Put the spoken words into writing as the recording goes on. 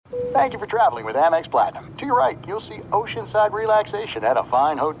Thank you for traveling with Amex Platinum. To your right, you'll see oceanside relaxation at a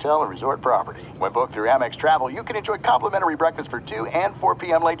fine hotel and resort property. When booked through Amex Travel, you can enjoy complimentary breakfast for 2 and 4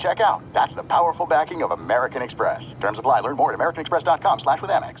 p.m. late checkout. That's the powerful backing of American Express. Terms apply. Learn more at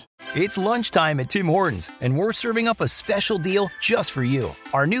americanexpress.com/withAmex. It's lunchtime at Tim Hortons, and we're serving up a special deal just for you.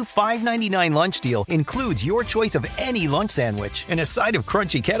 Our new $5.99 lunch deal includes your choice of any lunch sandwich and a side of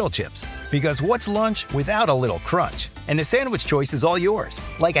crunchy kettle chips. Because what's lunch without a little crunch? And the sandwich choice is all yours,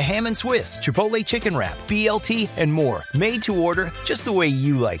 like a ham and Swiss, Chipotle chicken wrap, BLT, and more. Made to order just the way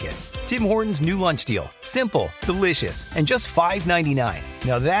you like it. Tim Hortons' new lunch deal. Simple, delicious, and just $5.99.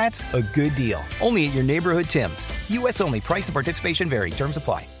 Now that's a good deal. Only at your neighborhood Tim's. U.S. only. Price and participation vary. Terms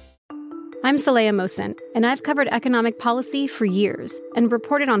apply. I'm Saleha Mohsen, and I've covered economic policy for years and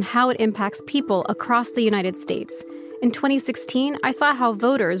reported on how it impacts people across the United States. In 2016, I saw how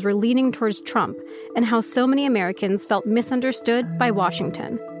voters were leaning towards Trump and how so many Americans felt misunderstood by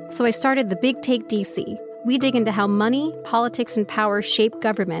Washington. So I started The Big Take DC. We dig into how money, politics, and power shape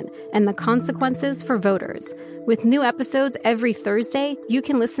government and the consequences for voters. With new episodes every Thursday, you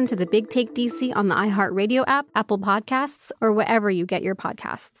can listen to The Big Take DC on the iHeartRadio app, Apple Podcasts, or wherever you get your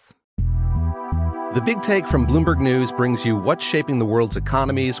podcasts. The Big Take from Bloomberg News brings you what's shaping the world's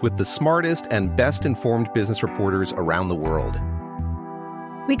economies with the smartest and best-informed business reporters around the world.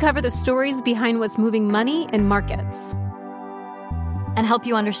 We cover the stories behind what's moving money and markets, and help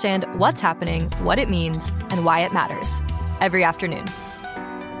you understand what's happening, what it means, and why it matters every afternoon.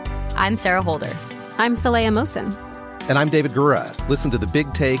 I'm Sarah Holder. I'm Saleha Mohsen. And I'm David Gura. Listen to The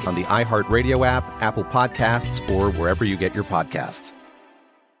Big Take on the iHeartRadio app, Apple Podcasts, or wherever you get your podcasts.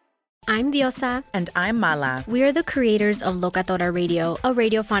 I'm Diosa. And I'm Mala. We are the creators of Locatora Radio, a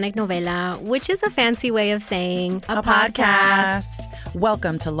radiophonic novela, which is a fancy way of saying a podcast.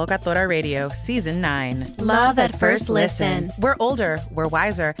 Welcome to Locatora Radio, Season 9. Love at first listen. We're older, we're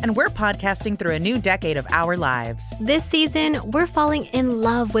wiser, and we're podcasting through a new decade of our lives. This season, we're falling in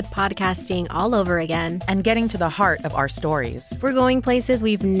love with podcasting all over again. And getting to the heart of our stories. We're going places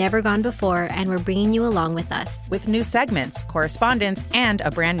we've never gone before, and we're bringing you along with us. With new segments, correspondence, and a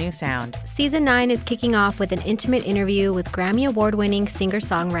brand new sound. Season 9 is kicking off with an intimate interview with Grammy Award-winning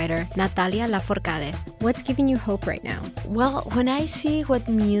singer-songwriter Natalia Lafourcade. What's giving you hope right now? Well, when I see what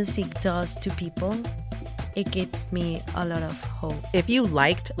music does to people, it gives me a lot of hope. If you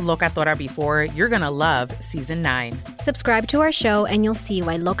liked Locatora before, you're going to love Season 9. Subscribe to our show and you'll see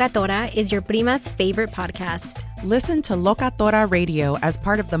why Locatora is your prima's favorite podcast. Listen to Locatora Radio as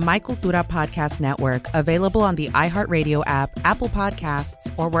part of the My Cultura Podcast Network, available on the iHeartRadio app, Apple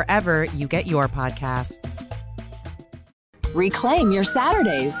Podcasts, or wherever you get your podcasts. Reclaim your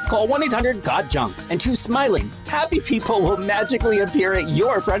Saturdays. Call 1-800-GOT-JUNK and two smiling, happy people will magically appear at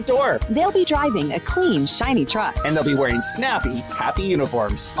your front door. They'll be driving a clean, shiny truck. And they'll be wearing snappy, happy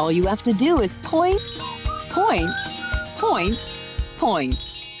uniforms. All you have to do is point, point, point, point.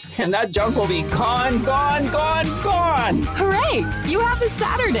 And that junk will be gone, gone, gone, gone. Hooray! You have a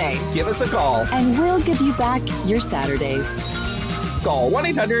Saturday. Give us a call. And we'll give you back your Saturdays. Call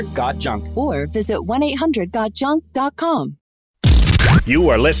 1-800-GOT-JUNK. Or visit 1-800-GOT-JUNK.com. You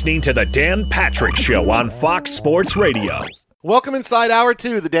are listening to The Dan Patrick Show on Fox Sports Radio. Welcome inside Hour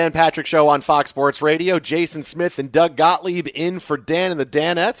 2, The Dan Patrick Show on Fox Sports Radio. Jason Smith and Doug Gottlieb in for Dan and the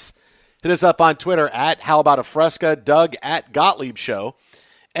Danettes. Hit us up on Twitter at How About a Fresca, Doug at Gottlieb Show.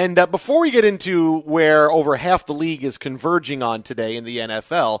 And before we get into where over half the league is converging on today in the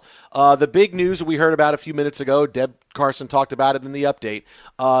NFL, the big news that we heard about a few minutes ago, Deb Carson talked about it in the update,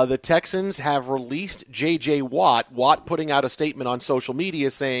 the Texans have released J.J. Watt, putting out a statement on social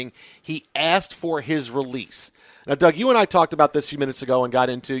media saying he asked for his release. Now, Doug, you and I talked about this a few minutes ago and got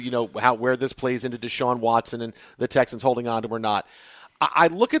into, where this plays into Deshaun Watson and the Texans holding on to him or not. I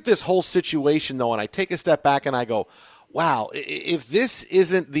look at this whole situation, though, and I take a step back and I go, wow, if this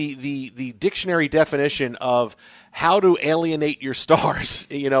isn't the dictionary definition of how to alienate your stars,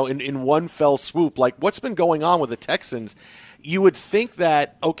 in one fell swoop, like what's been going on with the Texans, you would think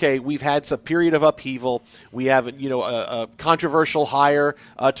that, okay, we've had a period of upheaval. We have, a controversial hire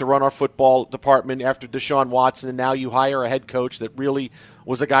to run our football department after Deshaun Watson, and now you hire a head coach that really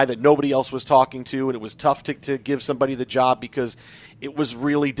was a guy that nobody else was talking to, and it was tough to give somebody the job because it was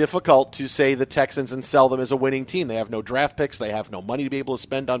really difficult to say the Texans and sell them as a winning team. They have no draft picks. They have no money to be able to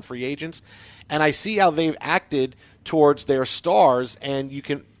spend on free agents. And I see how they've acted towards their stars, and you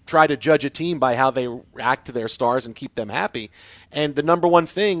can try to judge a team by how they react to their stars and keep them happy. And the number one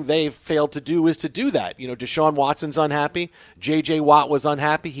thing they've failed to do is to do that. Deshaun Watson's unhappy. J.J. Watt was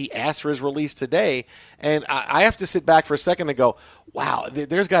unhappy. He asked for his release today. And I have to sit back for a second and go, wow,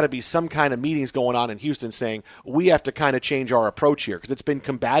 there's got to be some kind of meetings going on in Houston saying we have to kind of change our approach here because it's been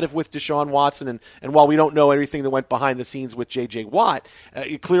combative with Deshaun Watson. And while we don't know everything that went behind the scenes with J.J. Watt,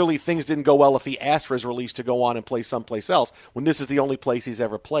 clearly things didn't go well if he asked for his release to go on and play someplace else when this is the only place he's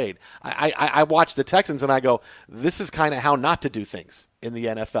ever played. I watch the Texans and I go, this is kind of how not to do things in the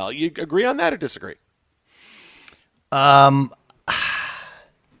NFL. You agree on that or disagree? I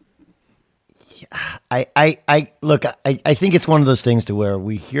look, I think it's one of those things to where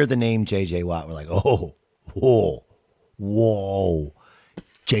we hear the name J.J. Watt. We're like, oh, whoa,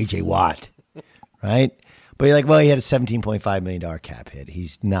 J.J. Watt, right? But you're like, well, he had a $17.5 million cap hit.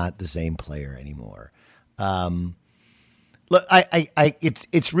 He's not the same player anymore. Look,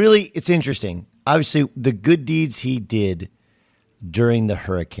 it's interesting. Obviously, the good deeds he did during the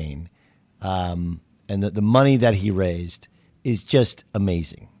hurricane, and the money that he raised is just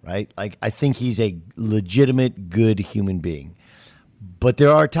amazing, right? Like, I think he's a legitimate, good human being. But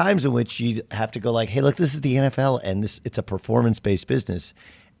there are times in which you have to go like, hey, look, this is the NFL, and it's a performance-based business,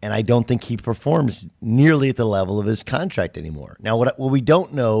 and I don't think he performs nearly at the level of his contract anymore. Now, what we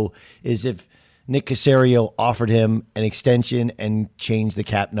don't know is if Nick Caserio offered him an extension and changed the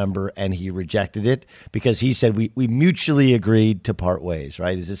cap number and he rejected it because he said we mutually agreed to part ways,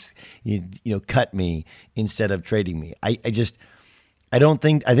 right? Is this, cut me instead of trading me? I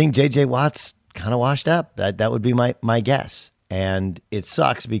think J.J. Watt's kind of washed up. That would be my guess. And it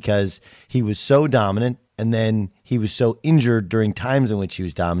sucks because he was so dominant and then he was so injured during times in which he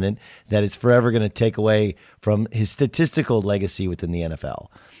was dominant that it's forever going to take away from his statistical legacy within the NFL.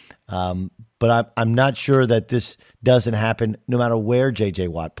 But I'm not sure that this doesn't happen no matter where J.J.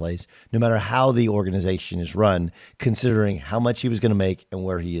 Watt plays, no matter how the organization is run, considering how much he was going to make and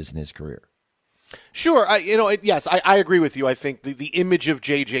where he is in his career. Sure. Yes, I agree with you. I think the image of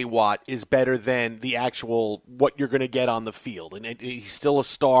J.J. Watt is better than the actual what you're going to get on the field. And he's still a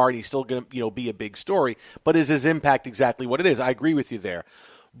star and he's still going to be a big story. But is his impact exactly what it is? I agree with you there.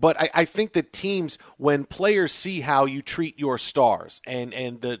 But I think that teams, when players see how you treat your stars and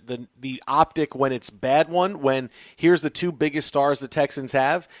the optic when it's bad one, when here's the two biggest stars the Texans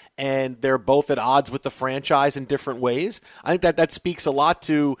have and they're both at odds with the franchise in different ways, I think that speaks a lot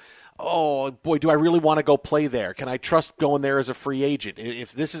to, oh, boy, do I really want to go play there? Can I trust going there as a free agent?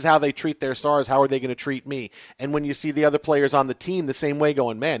 If this is how they treat their stars, how are they going to treat me? And when you see the other players on the team the same way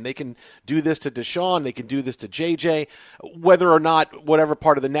going, man, they can do this to Deshaun, they can do this to JJ, whether or not whatever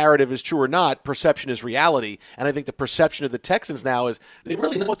part of the narrative is true or not, perception is reality. And I think the perception of the Texans now is they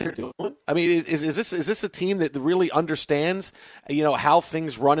really know what they're doing. I mean, is this a team that really understands, how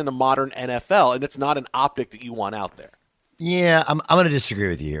things run in a modern NFL, and it's not an optic that you want out there? Yeah, I'm going to disagree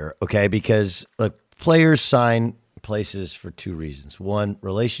with you here, okay? Because look, players sign places for two reasons. One,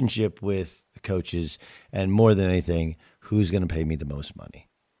 relationship with the coaches, and more than anything, who's going to pay me the most money.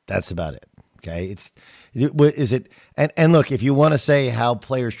 That's about it, okay? And look, if you want to say how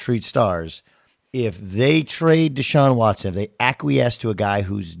players treat stars, if they trade Deshaun Watson, if they acquiesce to a guy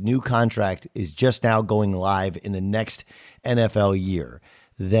whose new contract is just now going live in the next NFL year,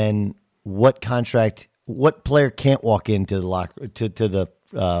 then what player can't walk into the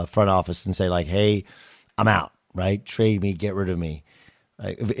front office and say like, "Hey, I'm out, right? Trade me, get rid of me."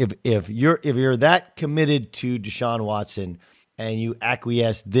 If you're that committed to Deshaun Watson and you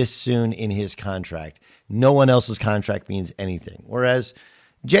acquiesce this soon in his contract, no one else's contract means anything. Whereas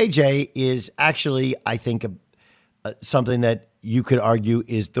JJ is actually, I think, something that you could argue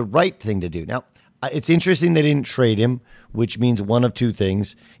is the right thing to do. Now, it's interesting they didn't trade him, which means one of two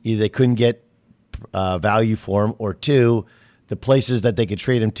things: either they couldn't get value for him, or two, the places that they could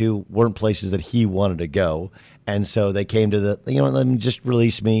trade him to weren't places that he wanted to go. And so they came to let them just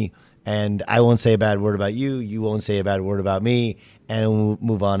release me and I won't say a bad word about you. You won't say a bad word about me, and we'll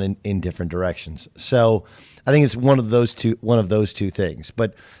move on in different directions. So I think it's one of those two things.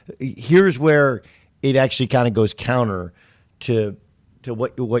 But here's where it actually kind of goes counter to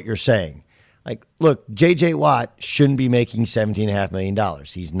what you're saying. Like, look, J.J. Watt shouldn't be making $17.5 million.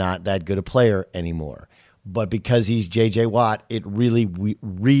 He's not that good a player anymore. But because he's J.J. Watt, it really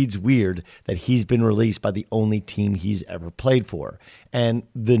reads weird that he's been released by the only team he's ever played for. And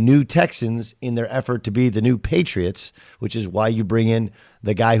the new Texans, in their effort to be the new Patriots, which is why you bring in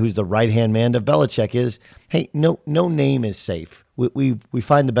the guy who's the right-hand man of Belichick, is, hey, no name is safe we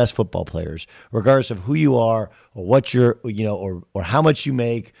find the best football players, regardless of who you are or what you're, or how much you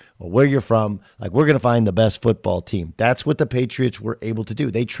make or where you're from. Like, we're going to find the best football team. That's what the Patriots were able to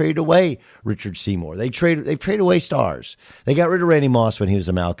do. They traded away Richard Seymour. They've traded away stars. They got rid of Randy Moss when he was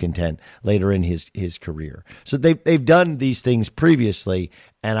a malcontent later in his career. So they've done these things previously,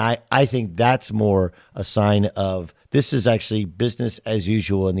 and I think that's more a sign of this is actually business as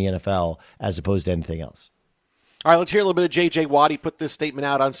usual in the NFL as opposed to anything else. All right, let's hear a little bit of J.J. Watt. He put this statement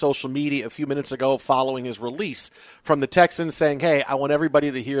out on social media a few minutes ago following his release from the Texans saying, hey, I want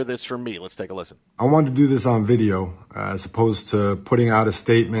everybody to hear this from me. Let's take a listen. I wanted to do this on video as opposed to putting out a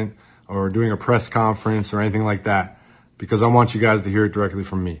statement or doing a press conference or anything like that, because I want you guys to hear it directly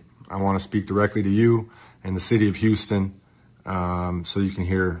from me. I want to speak directly to you and the city of Houston so you can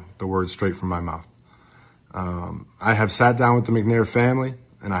hear the words straight from my mouth. I have sat down with the McNair family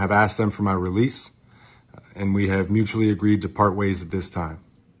and I have asked them for my release. And we have mutually agreed to part ways at this time.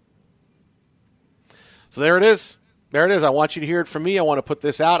 So there it is. There it is. I want you to hear it from me. I want to put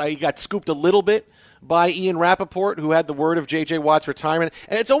this out. I got scooped a little bit by Ian Rappaport, who had the word of J.J. Watt's retirement.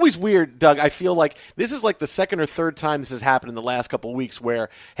 And it's always weird, Doug. I feel like this is like the second or third time this has happened in the last couple of weeks where,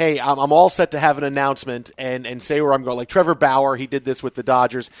 hey, I'm all set to have an announcement and say where I'm going. Like Trevor Bauer, he did this with the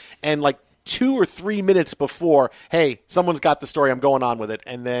Dodgers. And like 2 or 3 minutes before, hey, someone's got the story, I'm going on with it.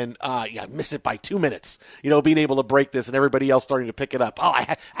 And then, I miss it by 2 minutes, being able to break this and everybody else starting to pick it up. Oh,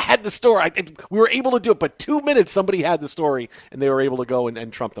 I had the story. We were able to do it, but 2 minutes, somebody had the story and they were able to go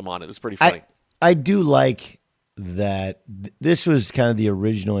and trump them on it. It was pretty funny. I do like that this was kind of the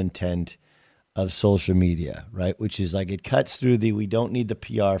original intent of social media, right? Which is like it cuts through we don't need the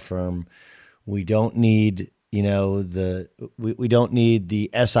PR firm. We don't need we don't need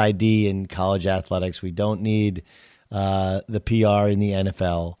the SID in college athletics. We don't need the PR in the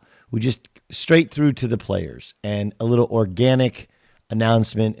NFL. We just straight through to the players and a little organic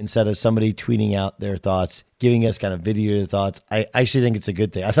announcement instead of somebody tweeting out their thoughts, giving us kind of video thoughts. I actually think it's a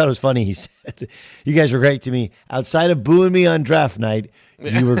good thing. I thought it was funny. He said, you guys were great to me. Outside of booing me on draft night,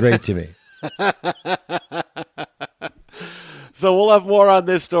 you were great to me. So we'll have more on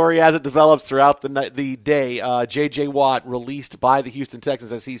this story as it develops throughout the day. J.J. Watt released by the Houston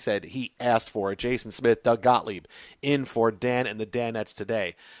Texans, as he said he asked for it. Jason Smith, Doug Gottlieb in for Dan and the Danettes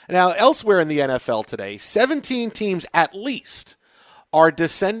today. Now, elsewhere in the NFL today, 17 teams at least are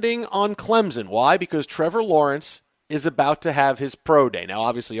descending on Clemson. Why? Because Trevor Lawrence is about to have his pro day. Now,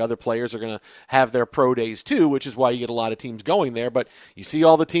 obviously, other players are going to have their pro days too, which is why you get a lot of teams going there. But you see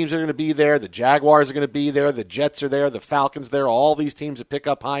all the teams that are going to be there. The Jaguars are going to be there. The Jets are there. The Falcons there. All these teams that pick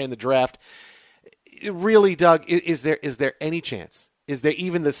up high in the draft. Really, Doug, is there any chance? Is there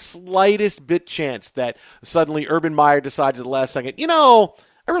even the slightest bit chance that suddenly Urban Meyer decides at the last second,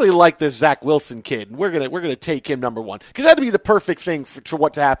 I really like this Zach Wilson kid, and we're gonna take him number one? Because that'd be the perfect thing for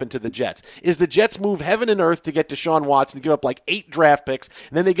what to happen to the Jets. Is the Jets move heaven and earth to get Deshaun Watson, to give up like 8 draft picks,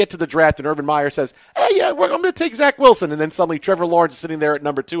 and then they get to the draft, and Urban Meyer says, hey, yeah, I'm going to take Zach Wilson, and then suddenly Trevor Lawrence is sitting there at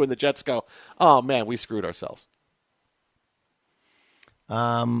number 2, and the Jets go, oh, man, we screwed ourselves.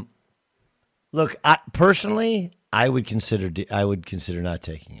 Look, personally, I would consider not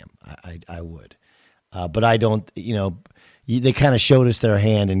taking him. I would. But I don't, they kind of showed us their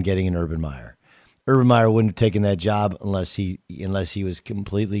hand in getting an Urban Meyer. Urban Meyer wouldn't have taken that job unless he was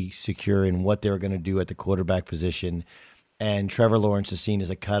completely secure in what they were going to do at the quarterback position. And Trevor Lawrence is seen as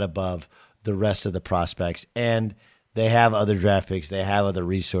a cut above the rest of the prospects. And they have other draft picks. They have other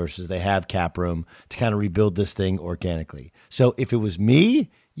resources. They have cap room to kind of rebuild this thing organically. So if it was me,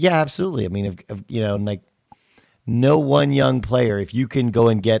 yeah, absolutely. I mean, like no one young player, if you can go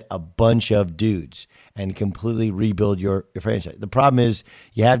and get a bunch of dudes and completely rebuild your franchise. The problem is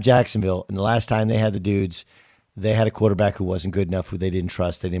you have Jacksonville, and the last time they had the dudes, they had a quarterback who wasn't good enough, who they didn't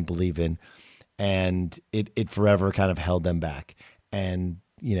trust, they didn't believe in, and it forever kind of held them back. And,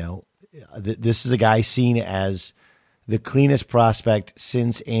 this is a guy seen as the cleanest prospect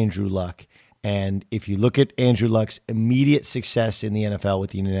since Andrew Luck. And if you look at Andrew Luck's immediate success in the NFL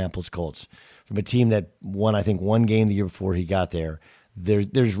with the Indianapolis Colts, from a team that won, I think, one game the year before he got there,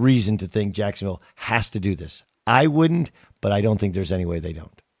 there's reason to think Jacksonville has to do this. I wouldn't, but I don't think there's any way they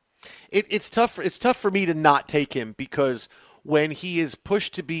don't. It's tough for me to not take him because when he is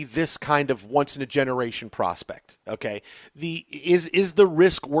pushed to be this kind of once-in-a-generation prospect, okay, is the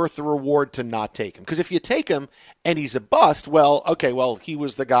risk worth the reward to not take him? Because if you take him and he's a bust, he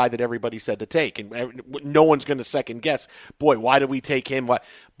was the guy that everybody said to take, and no one's going to second-guess, boy, why did we take him?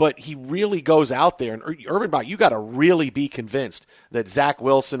 But he really goes out there, and Urban Meyer, you got to really be convinced that Zach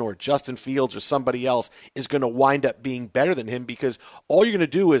Wilson or Justin Fields or somebody else is going to wind up being better than him, because all you're going to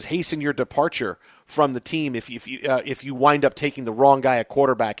do is hasten your departure from the team if you wind up taking the wrong guy at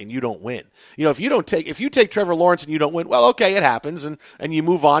quarterback and you don't win. If you take Trevor Lawrence and you don't win, well, okay, it happens, and you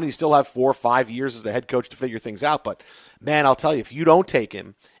move on. And you still have 4 or 5 years as the head coach to figure things out. But man, I'll tell you, if you don't take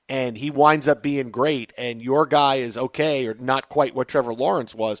him and he winds up being great and your guy is okay or not quite what Trevor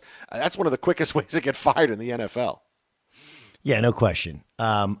Lawrence was, that's one of the quickest ways to get fired in the NFL. Yeah, no question.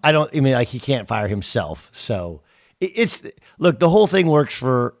 He can't fire himself. So look, the whole thing works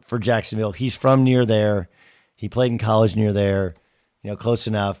for Jacksonville. He's from near there. He played in college near there, close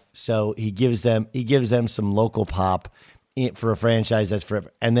enough. So he gives them some local pop for a franchise that's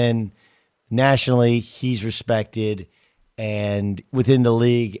forever. And then nationally, he's respected. And within the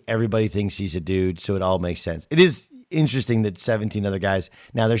league, everybody thinks he's a dude, so it all makes sense. It is interesting that 17 other guys,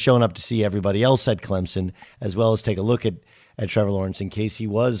 now they're showing up to see everybody else at Clemson, as well as take a look at Trevor Lawrence in case he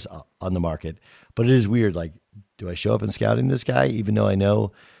was on the market. But it is weird, like, do I show up and scouting this guy, even though I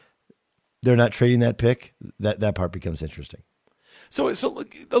know they're not trading that pick? That part becomes interesting. So a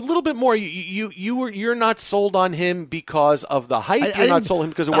little bit more. You're not sold on him because of the hype. You're not sold on him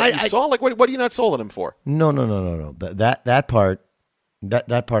because of what you saw. Like, what are you not sold on him for? No. That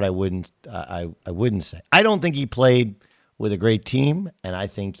part I wouldn't say. I don't think he played with a great team, and I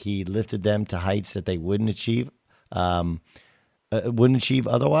think he lifted them to heights that they wouldn't achieve otherwise.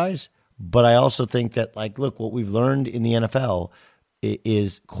 But I also think that, like, look, what we've learned in the NFL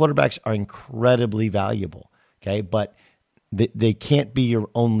is quarterbacks are incredibly valuable. Okay, but they can't be your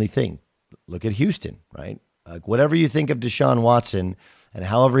only thing. Look at Houston, right? Like, whatever you think of Deshaun Watson and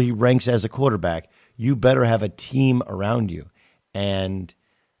however he ranks as a quarterback, you better have a team around you. And,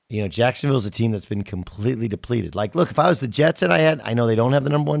 Jacksonville's a team that's been completely depleted. Like, look, if I was the Jets and I know they don't have the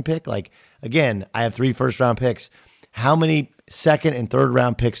number 1 pick. Like, again, I have 3 first-round picks. How many second and third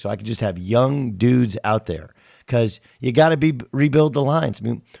round picks so I could just have young dudes out there? Because you got to rebuild the lines. I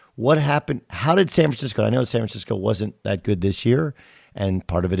mean, what happened? How did San Francisco? I know San Francisco wasn't that good this year, and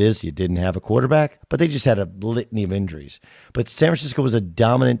part of it is you didn't have a quarterback, but they just had a litany of injuries. But San Francisco was a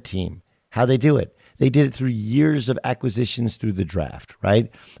dominant team. How'd they do it? They did it through years of acquisitions through the draft, right?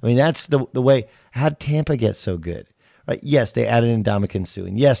 I mean, that's the way. How'd Tampa get so good? Right? Yes, they added in Ndamukong Suh,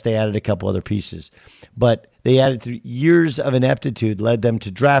 and yes, they added a couple other pieces, but they added through years of ineptitude, led them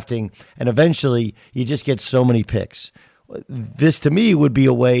to drafting, and eventually you just get so many picks. This, to me, would be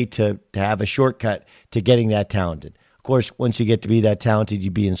a way to have a shortcut to getting that talented. Of course, once you get to be that talented,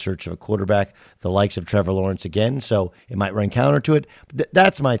 you'd be in search of a quarterback, the likes of Trevor Lawrence again, so it might run counter to it.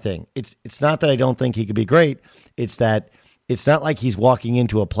 That's my thing. It's not that I don't think he could be great. It's that it's not like he's walking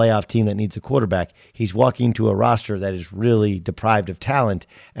into a playoff team that needs a quarterback. He's walking into a roster that is really deprived of talent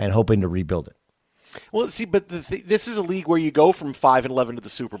and hoping to rebuild it. Well, see, but this is a league where you go from 5-11 to the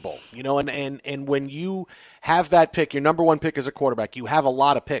Super Bowl, and when you have that pick, your number 1 pick as a quarterback, you have a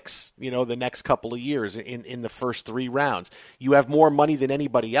lot of picks, the next couple of years in the first 3 rounds. You have more money than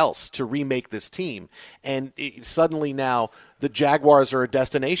anybody else to remake this team, and suddenly now the Jaguars are a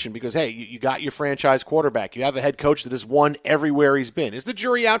destination because, hey, you got your franchise quarterback. You have a head coach that has won everywhere he's been. Is the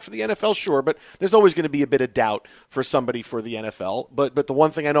jury out for the NFL? Sure, but there's always going to be a bit of doubt for somebody for the NFL. But the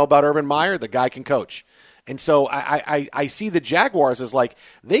one thing I know about Urban Meyer, the guy can coach. And so I see the Jaguars as like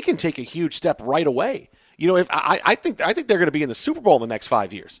they can take a huge step right away. If I think they're going to be in the Super Bowl in the next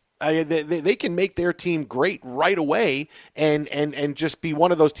 5 years. They can make their team great right away and just be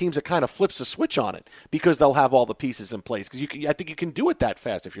one of those teams that kind of flips a switch on it because they'll have all the pieces in place. Because I think you can do it that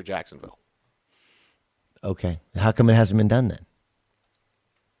fast if you're Jacksonville. Okay, how come it hasn't been done then?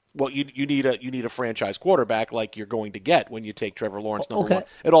 Well, you need a franchise quarterback like you're going to get when you take Trevor Lawrence number 1.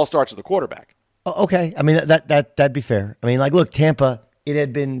 It all starts with the quarterback. Okay, I mean that'd be fair. I mean, like, look, Tampa. It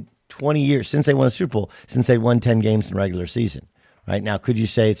had been 20 years since they won a Super Bowl, since they won 10 games in the regular season. Right now, could you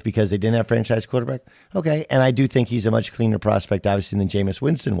say it's because they didn't have franchise quarterback? Okay, and I do think he's a much cleaner prospect, obviously, than Jameis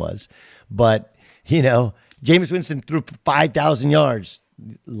Winston was. But, Jameis Winston threw 5,000 yards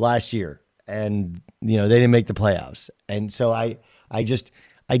last year, and, they didn't make the playoffs. And so I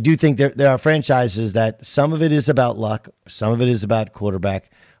do think there are franchises that some of it is about luck, some of it is about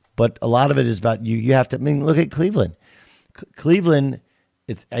quarterback, but a lot of it is about you. You have to, look at Cleveland. Cleveland,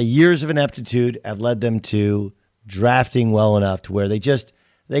 it's years of ineptitude have led them to drafting well enough to where they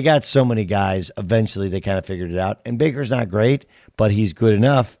got so many guys. Eventually, they kind of figured it out. And Baker's not great, but he's good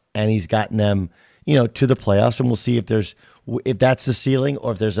enough, and he's gotten them, to the playoffs. And we'll see if that's the ceiling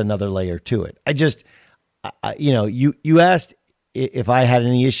or if there's another layer to it. You asked if I had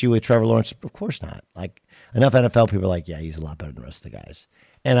any issue with Trevor Lawrence. Of course not. Like, enough NFL people are like, yeah, he's a lot better than the rest of the guys.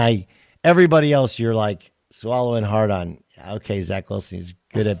 And everybody else, you're like swallowing hard on. Okay, Zach Wilson is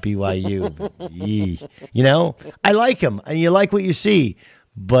good at BYU. I like him, and you like what you see.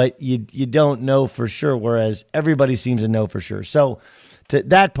 but you don't know for sure, whereas everybody seems to know for sure. So to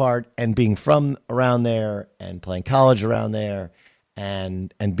that part, and being from around there and playing college around there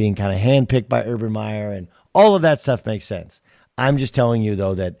and being kind of handpicked by Urban Meyer and all of that stuff makes sense. I'm just telling you,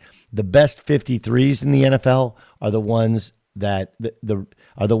 though, that the best 53s in the NFL are the ones that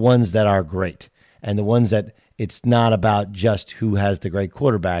are great, and the ones that it's not about just who has the great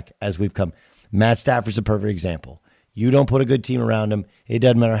quarterback, as we've come. Matt Stafford's a perfect example. You don't put a good team around him, it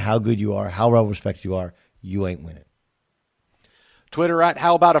doesn't matter how good you are, how well respected you are, you ain't winning. Twitter at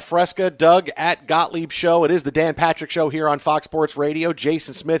How About a Fresca, Doug at Gottlieb Show. It is the Dan Patrick Show here on Fox Sports Radio.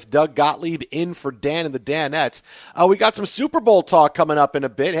 Jason Smith, Doug Gottlieb in for Dan and the Danettes. We got some Super Bowl talk coming up in a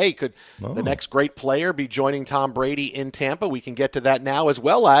bit. Hey, could the next great player be joining Tom Brady in Tampa? We can get to that now, as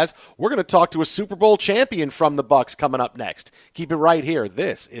well as we're going to talk to a Super Bowl champion from the Bucs coming up next. Keep it right here.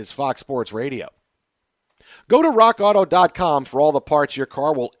 This is Fox Sports Radio. Go to rockauto.com for all the parts your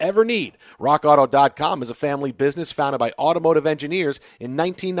car will ever need. RockAuto.com is a family business founded by automotive engineers in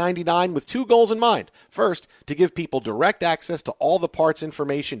 1999 with two goals in mind. First, to give people direct access to all the parts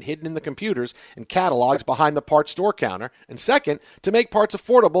information hidden in the computers and catalogs behind the parts store counter. And second, to make parts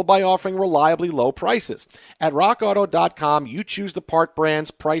affordable by offering reliably low prices. At RockAuto.com, you choose the part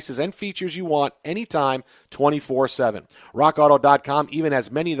brands, prices, and features you want anytime, 24/7. RockAuto.com even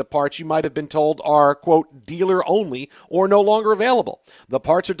has many of the parts you might have been told are, quote, dealer only or no longer available. The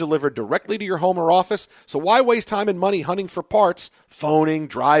parts are delivered directly to your home or office, so why waste time and money hunting for parts, phoning,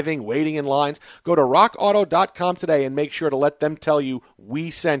 driving, waiting in lines? Go to rockauto.com today and make sure to let them tell you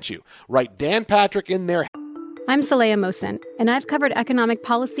we sent you. Write Dan Patrick in there. I'm Saleha Mohsen, and I've covered economic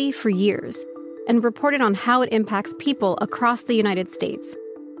policy for years and reported on how it impacts people across the United States.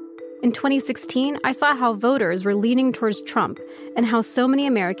 In 2016, I saw how voters were leaning towards Trump and how so many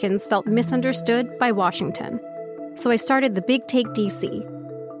Americans felt misunderstood by Washington. So I started the Big Take DC.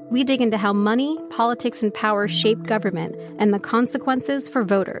 We dig into how money, politics, and power shape government and the consequences for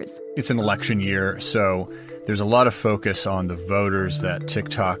voters. It's an election year, so there's a lot of focus on the voters that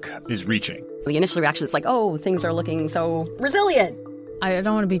TikTok is reaching. The initial reaction is like, oh, things are looking so resilient. I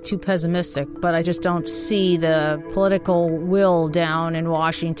don't want to be too pessimistic, but I just don't see the political will down in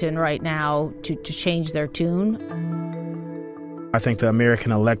Washington right now to change their tune. I think the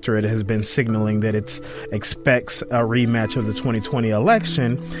American electorate has been signaling that it expects a rematch of the 2020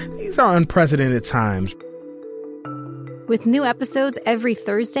 election. These are unprecedented times. With new episodes every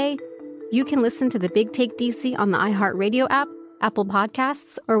Thursday, you can listen to the Big Take DC on the iHeartRadio app, Apple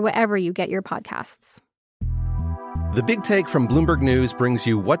Podcasts, or wherever you get your podcasts. The Big Take from Bloomberg News brings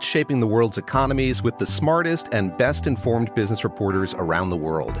you what's shaping the world's economies with the smartest and best-informed business reporters around the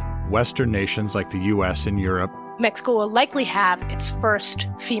world. Western nations like the U.S. and Europe. Mexico will likely have its first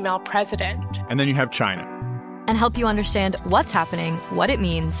female president. And then you have China. And help you understand what's happening, what it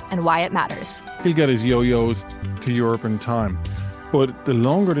means, and why it matters. He'll get his yo-yos to Europe in time. But the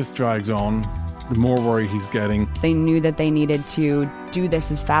longer this drags on, the more worry he's getting. They knew that they needed to do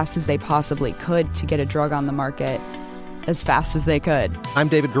this as fast as they possibly could to get a drug on the market as fast as they could. I'm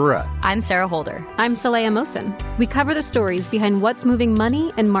David Gura. I'm Sarah Holder. I'm Saleha Mohsen. We cover the stories behind what's moving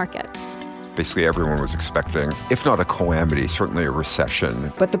money and markets. Basically, everyone was expecting, if not a calamity, certainly a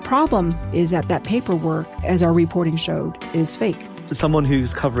recession. But the problem is that paperwork, as our reporting showed, is fake. As someone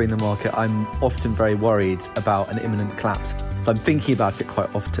who's covering the market, I'm often very worried about an imminent collapse. So I'm thinking about it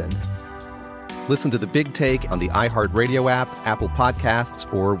quite often. Listen to The Big Take on the iHeartRadio app, Apple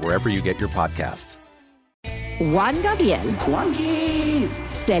Podcasts, or wherever you get your podcasts. Juan Gabriel, Juanquis,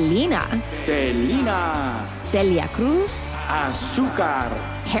 Selena, Selena, Celia Cruz, Azúcar,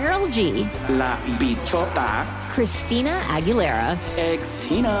 Harold G, La Bichota, Christina Aguilera,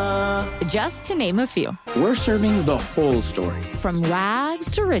 Ex-Tina, just to name a few. We're serving the whole story. From rags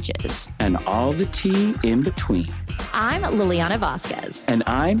to riches. And all the tea in between. I'm Liliana Vasquez. And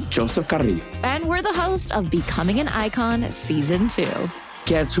I'm Joseph Carrillo. And we're the host of Becoming an Icon Season 2.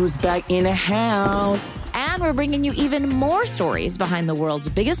 Guess who's back in the house? And we're bringing you even more stories behind the world's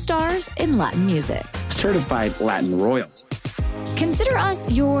biggest stars in Latin music. Certified Latin royalty. Consider us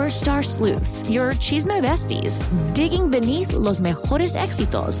your star sleuths, your chisme besties, digging beneath los mejores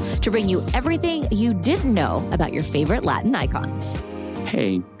éxitos to bring you everything you didn't know about your favorite Latin icons.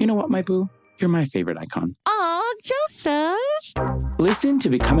 Hey, you know what, my boo? You're my favorite icon. Aw, Joseph! Listen to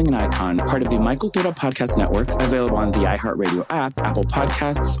Becoming an Icon, part of the Michael Dura Podcast Network, available on the iHeartRadio app, Apple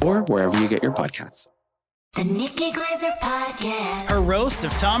Podcasts, or wherever you get your podcasts. The Nikki Glazer Podcast. Her roast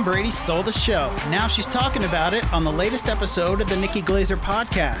of Tom Brady stole the show. Now she's talking about it on the latest episode of the Nikki Glazer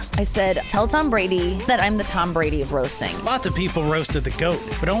Podcast. I said, tell Tom Brady that I'm the Tom Brady of roasting. Lots of people roasted the GOAT,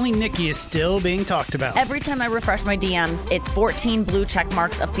 but only Nikki is still being talked about. Every time I refresh my DMs, it's 14 blue check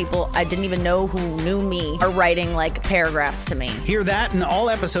marks of people I didn't even know who knew me are writing like paragraphs to me. Hear that in all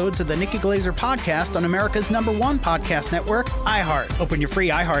episodes of the Nikki Glazer Podcast on America's #1 podcast network, iHeart. Open your free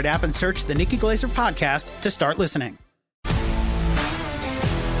iHeart app and search the Nikki Glazer Podcast to start listening.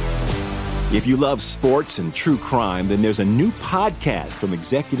 If you love sports and true crime, then there's a new podcast from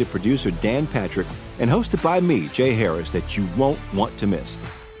executive producer Dan Patrick and hosted by me, Jay Harris, that you won't want to miss.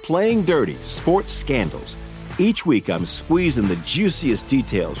 Playing Dirty: Sports Scandals. Each week, I'm squeezing the juiciest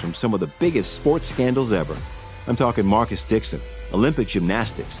details from some of the biggest sports scandals ever. I'm talking Marcus Dixon, Olympic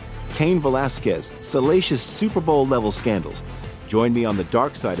gymnastics, Cain Velasquez, salacious Super Bowl-level scandals. Join me on the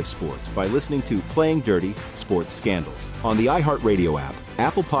dark side of sports by listening to Playing Dirty: Sports Scandals on the iHeartRadio app,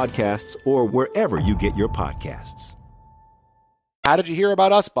 Apple Podcasts, or wherever you get your podcasts. How Did You Hear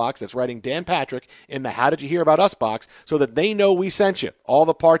About Us box that's writing Dan Patrick in the How Did You Hear About Us box so that they know we sent you. All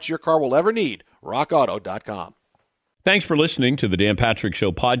the parts your car will ever need. RockAuto.com. Thanks for listening to the Dan Patrick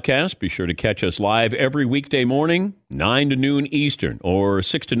Show podcast. Be sure to catch us live every weekday morning, 9 to noon Eastern or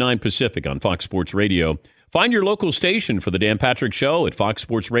 6 to 9 Pacific on Fox Sports Radio. Find your local station for the Dan Patrick Show at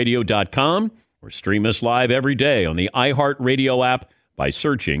foxsportsradio.com or stream us live every day on the iHeartRadio app by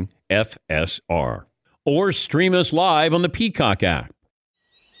searching FSR. Or stream us live on the Peacock app.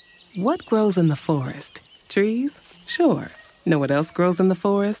 What grows in the forest? Trees? Sure. Know what else grows in the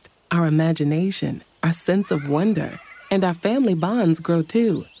forest? Our imagination, our sense of wonder, and our family bonds grow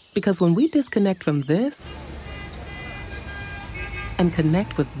too. Because when we disconnect from this and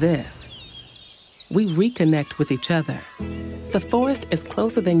connect with this, we reconnect with each other. The forest is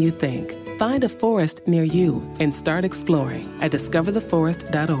closer than you think. Find a forest near you and start exploring at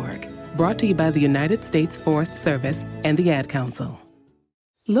discovertheforest.org. Brought to you by the United States Forest Service and the Ad Council.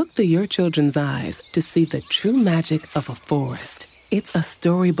 Look through your children's eyes to see the true magic of a forest. It's a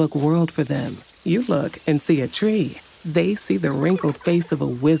storybook world for them. You look and see a tree. They see the wrinkled face of a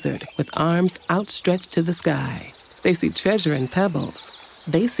wizard with arms outstretched to the sky. They see treasure in pebbles.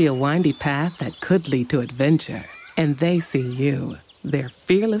 They see a windy path that could lead to adventure. And they see you, their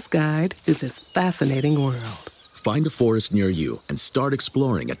fearless guide through this fascinating world. Find a forest near you and start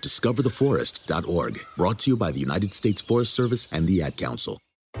exploring at discovertheforest.org. Brought to you by the United States Forest Service and the Ad Council.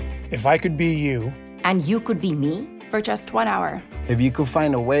 If I could be you. And you could be me. For just 1 hour. If you could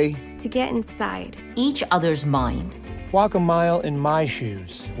find a way. To get inside each other's mind. Walk a mile in my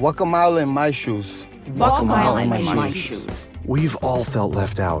shoes. Walk a mile in my shoes. Walk a mile in my shoes. We've all felt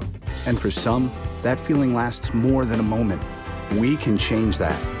left out. And for some, that feeling lasts more than a moment. We can change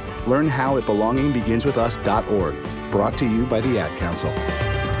that. Learn how at belongingbeginswithus.org. Brought to you by the Ad Council.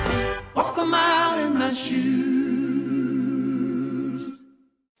 Walk a mile in my shoes.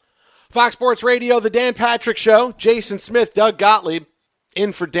 Fox Sports Radio, The Dan Patrick Show. Jason Smith, Doug Gottlieb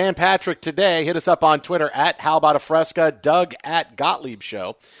in for Dan Patrick today. Hit us up on Twitter at HowAboutAFresca, Doug at Gottlieb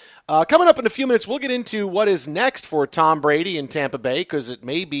Show. Coming up in a few minutes, we'll get into what is next for Tom Brady in Tampa Bay because it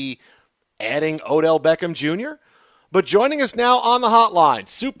may be adding Odell Beckham Jr., But joining us now on the hotline,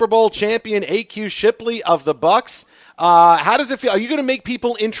 Super Bowl champion AQ Shipley of the Bucs. How does it feel? Are you going to make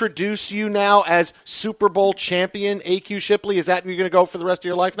people introduce you now as Super Bowl champion AQ Shipley? Is that you're going to go for the rest of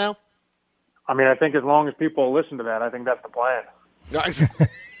your life now? I mean, I think as long as people listen to that, I think that's the plan.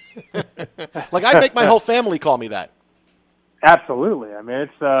 Like, I'd make my whole family call me that. Absolutely. I mean,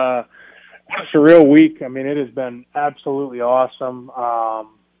 it's a surreal week. I mean, it has been absolutely awesome.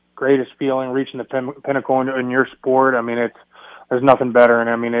 Greatest feeling, reaching the pinnacle in your sport. I mean, there's nothing better. And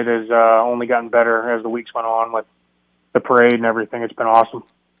I mean, it has only gotten better as the weeks went on with the parade and everything. It's been awesome.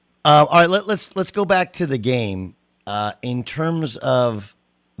 All right, let's go back to the game. In terms of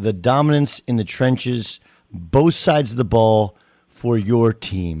the dominance in the trenches, both sides of the ball for your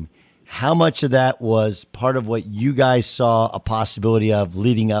team, how much of that was part of what you guys saw a possibility of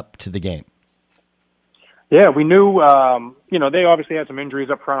leading up to the game? Yeah, we knew, they obviously had some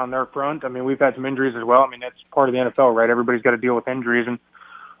injuries up front on their front. I mean, we've had some injuries as well. I mean, that's part of the NFL, right? Everybody's got to deal with injuries, and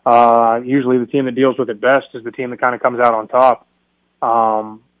usually the team that deals with it best is the team that kind of comes out on top.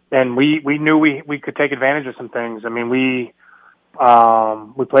 And we knew we could take advantage of some things. I mean, we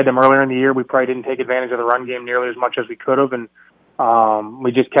played them earlier in the year. We probably didn't take advantage of the run game nearly as much as we could have, and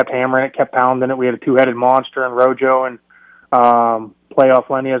we just kept hammering it, kept pounding it. We had a two-headed monster in Rojo and playoff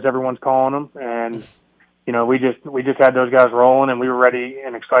Lenny, as everyone's calling him, and we just had those guys rolling, and we were ready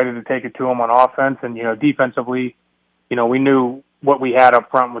and excited to take it to them on offense. And defensively, we knew what we had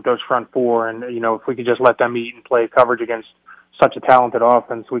up front with those front four, and if we could just let them eat and play coverage against such a talented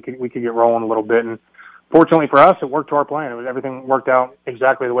offense, we could get rolling a little bit. And fortunately for us, it worked to our plan. Everything worked out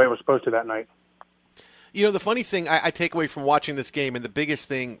exactly the way it was supposed to that night. The funny thing I take away from watching this game, and the biggest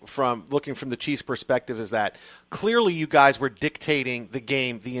thing from looking from the Chiefs' perspective, is that clearly you guys were dictating the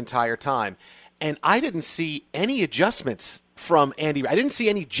game the entire time. And I didn't see any adjustments from Andy. I didn't see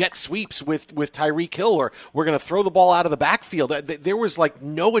any jet sweeps with Tyreek Hill, or we're going to throw the ball out of the backfield. There was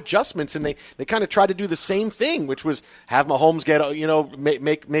no adjustments, and they kind of tried to do the same thing, which was have Mahomes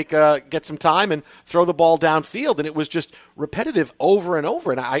get some time and throw the ball downfield, and it was just repetitive over and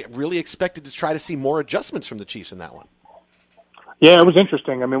over. And I really expected to try to see more adjustments from the Chiefs in that one. Yeah, it was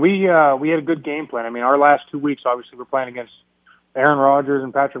interesting. I mean, we had a good game plan. I mean, our last 2 weeks, obviously, we're playing against Aaron Rodgers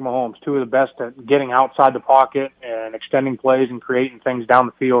and Patrick Mahomes, two of the best at getting outside the pocket and extending plays and creating things down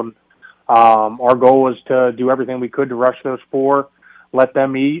the field. Our goal was to do everything we could to rush those four, let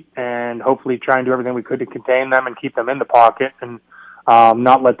them eat, and hopefully try and do everything we could to contain them and keep them in the pocket and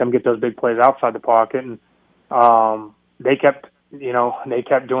not let them get those big plays outside the pocket. And they kept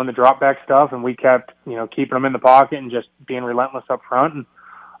doing the drop back stuff, and we kept, keeping them in the pocket and just being relentless up front. And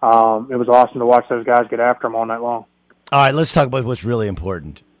it was awesome to watch those guys get after them all night long. All right, let's talk about what's really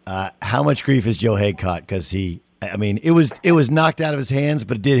important. How much grief has Joe Haig caught? Because it was knocked out of his hands,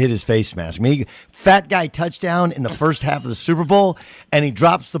 but it did hit his face mask. Fat guy touchdown in the first half of the Super Bowl, and he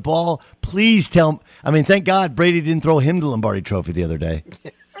drops the ball. Please tell him. Thank God Brady didn't throw him the Lombardi Trophy the other day.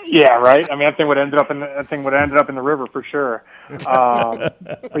 Yeah, right. That thing would have ended up in the river for sure. But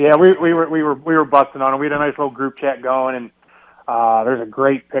yeah, we were busting on him. We had a nice little group chat going, and there's a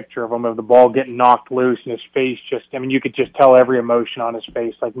great picture of him of the ball getting knocked loose, and his face you could just tell every emotion on his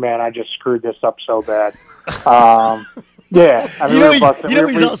face. Like, man, I just screwed this up so bad. Yeah, we were busting.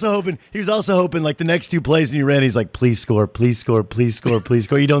 He was also hoping like the next two plays when you ran, he's like, please score, please score, please score, please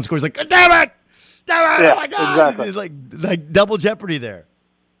score. You don't score, he's like, damn it, yeah, oh my God. Exactly. It's like double jeopardy there.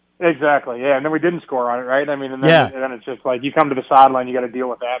 Exactly, yeah, and then we didn't score on it, right? And then it's just like you come to the sideline, you got to deal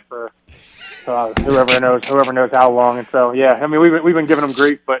with that for whoever knows how long. And so, yeah, we've been giving them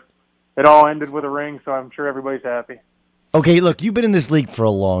grief, but it all ended with a ring, so I'm sure everybody's happy. Okay, look, you've been in this league for a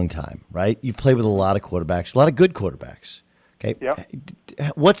long time, right? You've played with a lot of quarterbacks, a lot of good quarterbacks. Okay, yep.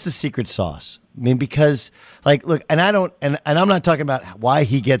 What's the secret sauce? Because look, and I'm not talking about why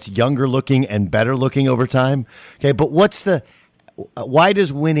he gets younger looking and better looking over time. Okay, but why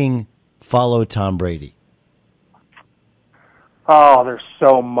does winning follow Tom Brady? Oh, there's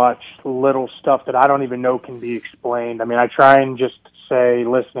so much little stuff that I don't even know can be explained. I try and just say,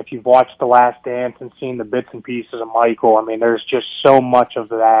 listen, if you've watched The Last Dance and seen the bits and pieces of Michael, there's just so much of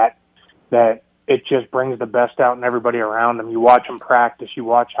that it just brings the best out in everybody around him. You watch him practice. You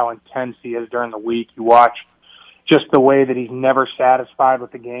watch how intense he is during the week. You watch just the way that he's never satisfied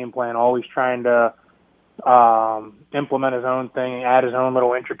with the game plan, always trying to implement his own thing, add his own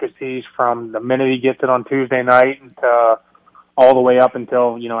little intricacies from the minute he gets it on Tuesday night and all the way up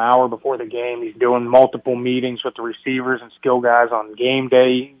until, hour before the game. He's doing multiple meetings with the receivers and skill guys on game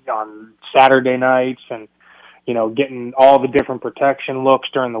day, on Saturday nights, and, getting all the different protection looks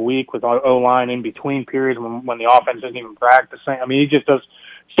during the week with O-line in between periods when the offense isn't even practicing. He just does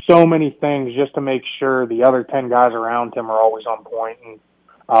so many things just to make sure the other 10 guys around him are always on point.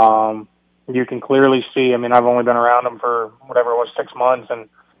 And you can clearly see, I've only been around him for whatever it was, 6 months, and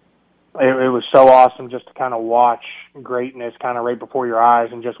it was so awesome just to kind of watch greatness kind of right before your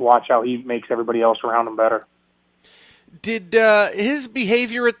eyes and just watch how he makes everybody else around him better. Did his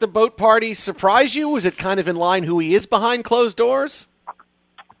behavior at the boat party surprise you? Was it kind of in line who he is behind closed doors?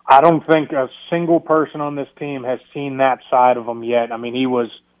 I don't think a single person on this team has seen that side of him yet. He was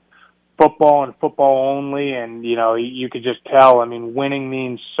football and football only, and, you could just tell. Winning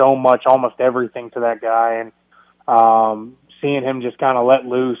means so much, almost everything to that guy, and seeing him just kind of let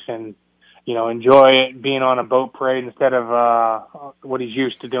loose and, enjoy it, being on a boat parade instead of what he's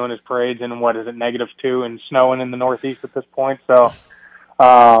used to doing his parades in, -2 and snowing in the Northeast at this point. So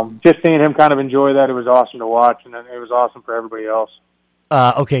just seeing him kind of enjoy that, it was awesome to watch, and it was awesome for everybody else.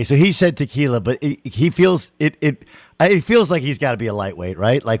 Okay, so he said tequila, but he feels it feels like he's got to be a lightweight,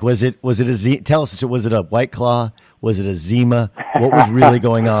 right? Like, was it tell us, was it a White Claw? Was it a Zima? What was really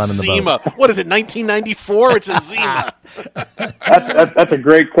going on in the Zima. boat? What is it, 1994? It's a Zima. That's a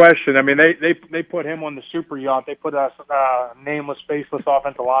great question. They put him on the super yacht. They put us nameless, faceless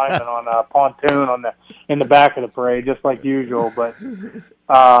offensive lineman on a pontoon in the back of the parade, just like usual. But you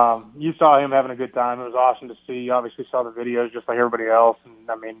saw him having a good time. It was awesome to see. You obviously saw the videos, just like everybody else. And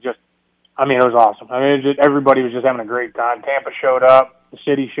it was awesome. Everybody was just having a great time. Tampa showed up. The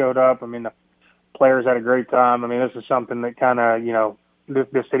city showed up. Players had a great time. I mean, this is something that kind of,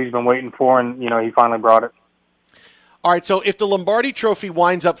 this city's been waiting for, and, he finally brought it. All right, so if the Lombardi Trophy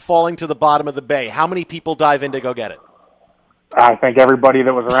winds up falling to the bottom of the bay, how many people dive in to go get it? I think everybody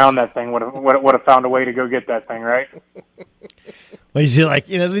that was around that thing would have found a way to go get that thing, right? Well, he's like,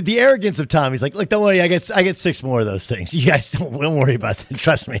 the arrogance of Tom. He's like, look, don't worry, I get 6 more of those things. You guys don't worry about that.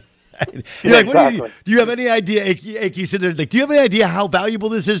 Trust me. You're like, exactly. Do you have any idea? AQ said there, like, do you have any idea how valuable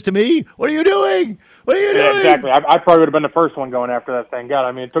this is to me? What are you doing? Yeah, exactly. I probably would have been the first one going after that thing. God,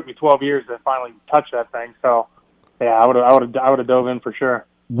 I mean, it took me 12 years to finally touch that thing. So, yeah, I would have dove in for sure.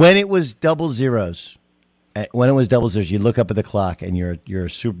 When it was double zeros, you look up at the clock and you're a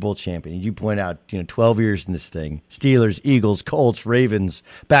Super Bowl champion. You point out, 12 years in this thing. Steelers, Eagles, Colts, Ravens,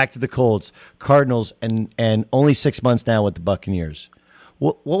 back to the Colts, Cardinals, and only 6 months now with the Buccaneers.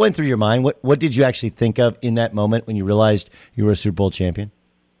 What went through your mind? What did you actually think of in that moment when you realized you were a Super Bowl champion?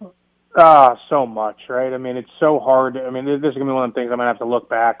 So much, right? I mean, it's so hard. I mean, this is going to be one of the things I'm going to have to look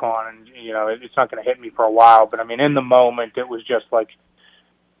back on, and, it's not going to hit me for a while. But, I mean, in the moment, it was just like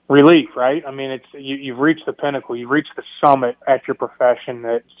relief, right? I mean, you've reached the pinnacle. You've reached the summit at your profession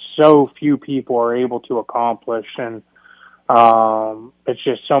that so few people are able to accomplish. And it's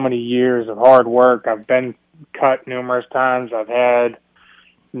just so many years of hard work. I've been cut numerous times. I've had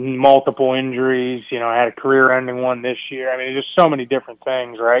multiple injuries. I had a career-ending one this year. I mean, there's just so many different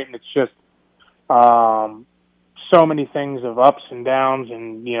things, right? And it's just so many things of ups and downs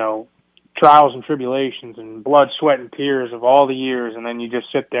and, trials and tribulations and blood, sweat, and tears of all the years. And then you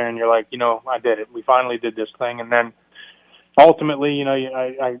just sit there and you're like, I did it. We finally did this thing. And then ultimately,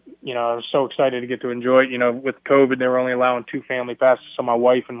 I was so excited to get to enjoy it. With COVID, they were only allowing 2 family passes. So my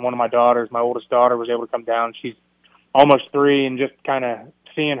wife and one of my daughters, my oldest daughter, was able to come down. She's almost 3, and just kind of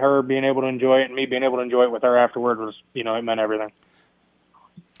seeing her being able to enjoy it and me being able to enjoy it with her afterward was, it meant everything.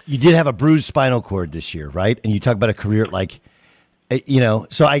 You did have a bruised spinal cord this year, right? And you talk about a career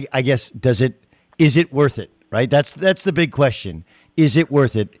so I guess is it worth it, right? That's the big question. Is it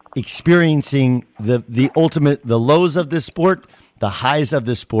worth it experiencing the ultimate, the lows of this sport, the highs of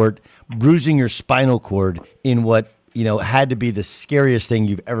this sport, bruising your spinal cord in what, had to be the scariest thing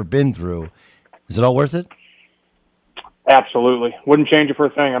you've ever been through? Is it all worth it? Absolutely. Wouldn't change it for a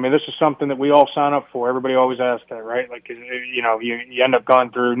thing. I mean, this is something that we all sign up for. Everybody always asks that, right? Like, you end up going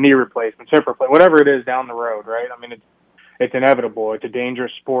through knee replacements, hip replacement, whatever it is down the road, right? I mean, it's inevitable. It's a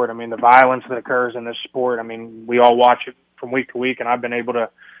dangerous sport. I mean, the violence that occurs in this sport, I mean, we all watch it from week to week, and I've been able to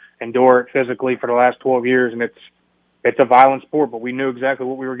endure it physically for the last 12 years, and it's a violent sport, but we knew exactly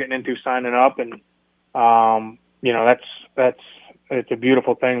what we were getting into signing up, and, it's a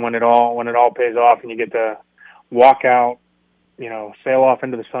beautiful thing when it all pays off and you get to walk out, sail off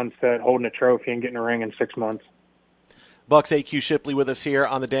into the sunset, holding a trophy and getting a ring in 6 months. Bucks AQ Shipley with us here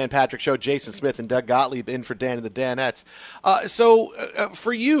on the Dan Patrick Show. Jason Smith and Doug Gottlieb in for Dan and the Danettes. So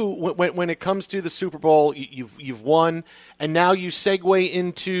for you, when it comes to the Super Bowl, you've won, and now you segue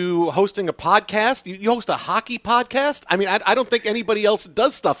into hosting a podcast. You host a hockey podcast? I mean, I don't think anybody else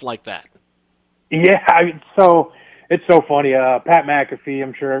does stuff like that. Yeah, so it's so funny. Pat McAfee,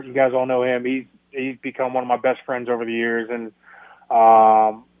 I'm sure you guys all know him. He's become one of my best friends over the years, and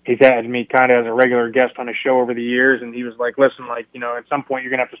he's had me kind of as a regular guest on his show over the years, and he was like, listen, at some point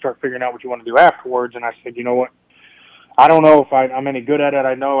you're going to have to start figuring out what you want to do afterwards. And I said, you know what? I don't know if I'm any good at it.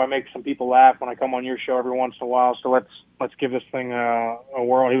 I know I make some people laugh when I come on your show every once in a while, so let's give this thing a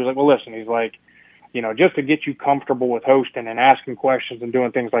whirl. He was like, well, listen, he's like, just to get you comfortable with hosting and asking questions and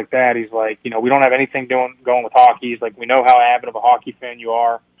doing things like that, he's like, we don't have anything going with hockey. He's like, we know how avid of a hockey fan you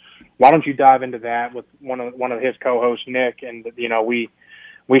are. Why don't you dive into that with one of his co-hosts, Nick? And,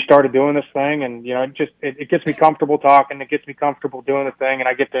 we started doing this thing, and, it gets me comfortable talking. It gets me comfortable doing the thing, and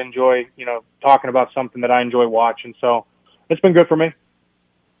I get to enjoy, talking about something that I enjoy watching. So it's been good for me.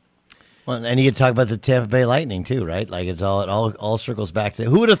 Well, and you can talk about the Tampa Bay Lightning too, right? Like it all circles back to,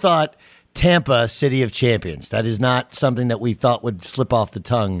 who would have thought Tampa, city of champions? That is not something that we thought would slip off the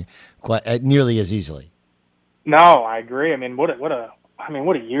tongue quite nearly as easily. No, I agree. I mean, what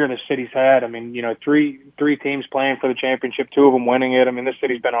a year this city's had. I mean, three teams playing for the championship, 2 of them winning it. I mean, this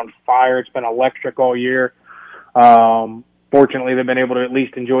city's been on fire. It's been electric all year. Fortunately, they've been able to at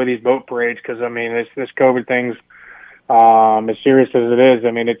least enjoy these boat parades because, I mean, this COVID thing's as serious as it is.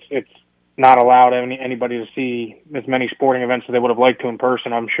 I mean, it's not allowed anybody to see as many sporting events as they would have liked to in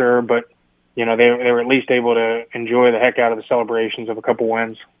person, I'm sure. But, they were at least able to enjoy the heck out of the celebrations of a couple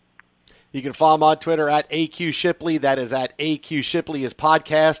wins. You can follow him on Twitter at AQ Shipley. That is at AQ Shipley. His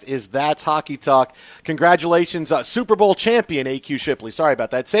podcast is That's Hockey Talk. Congratulations, Super Bowl champion AQ Shipley. Sorry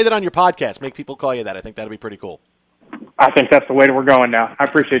about that. Say that on your podcast. Make people call you that. I think that'll be pretty cool. I think that's the way that we're going now. I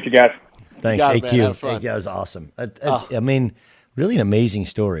appreciate you guys. Thanks, AQ. man. Have fun. That was awesome. I mean, really an amazing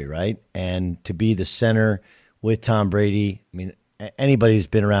story, right? And to be the center with Tom Brady. I mean, anybody who's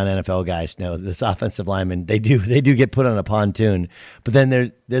been around NFL guys know this offensive lineman. They do get put on a pontoon, but then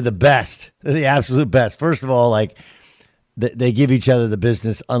they're the best. They're the absolute best. First of all, like they give each other the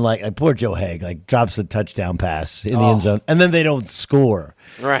business. Unlike poor Joe Haig, like drops a touchdown pass in the end zone, and then they don't score.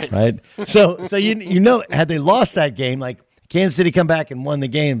 Right. So you know, had they lost that game, like Kansas City come back and won the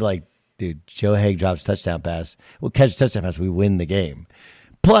game, like, dude, Joe Haig drops touchdown pass. We'll catch a touchdown pass. We win the game.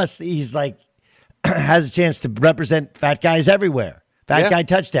 Plus, he's like has a chance to represent fat guys everywhere. Fat guy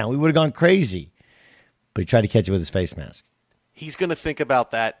touchdown. We would have gone crazy. But he tried to catch it with his face mask. He's going to think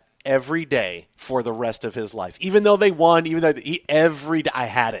about that every day for the rest of his life. Even though they won, every day, I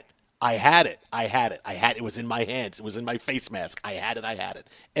had it. It was in my hands. It was in my face mask. I had it.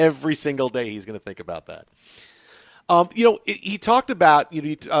 Every single day he's going to think about that. He talked about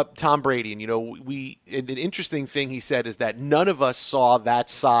Tom Brady, and an interesting thing he said is that none of us saw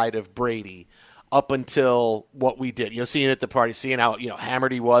that side of Brady up until what we did. Seeing at the party, seeing how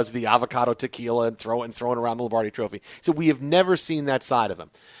hammered he was, the avocado tequila, and throwing around the Lombardi Trophy. So we have never seen that side of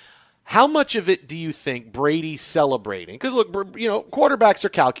him. How much of it do you think Brady celebrating? Because look, quarterbacks are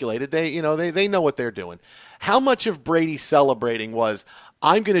calculated. They know what they're doing. How much of Brady celebrating was,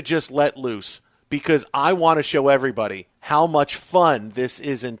 I'm going to just let loose because I want to show everybody how much fun this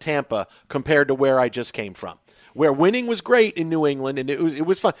is in Tampa compared to where I just came from, where winning was great in New England and it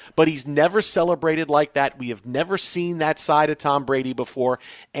was fun, but he's never celebrated like that. We have never seen that side of Tom Brady before,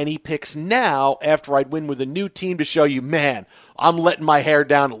 and he picks now, after I'd win with a new team, to show you, man, I'm letting my hair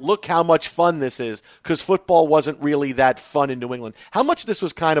down. Look how much fun this is, because football wasn't really that fun in New England. How much this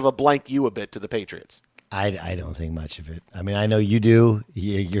was kind of a blank you a bit to the Patriots? I don't think much of it. I mean, I know you do.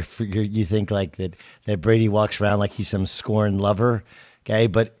 You think like that Brady walks around like he's some scorned lover, okay?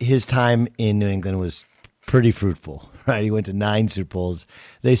 But his time in New England was pretty fruitful, right? He went to 9 Super Bowls.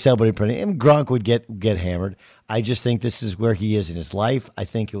 They celebrated pretty, and Gronk would get hammered. I just think this is where he is in his life. I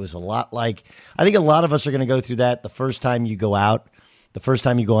think it was a lot like, I think a lot of us are going to go through that the first time you go out, the first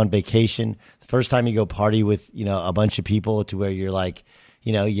time you go on vacation, the first time you go party with, a bunch of people, to where you're like,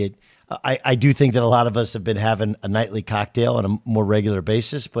 I do think that a lot of us have been having a nightly cocktail on a more regular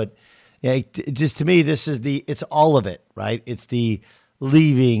basis, but just to me, it's all of it, right? It's the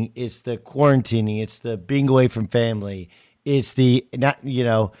leaving, it's the quarantining, it's the being away from family, it's the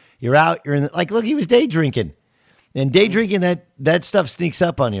you're out, you're in look, he was day drinking. And day drinking, that stuff sneaks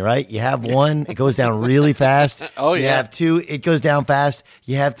up on you, right? You have one, it goes down really fast. Oh, yeah. You have 2, it goes down fast.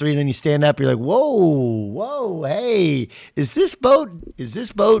 You have 3, then you stand up, you're like, whoa, hey, is this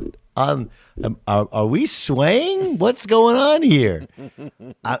boat on? Are we swaying? What's going on here?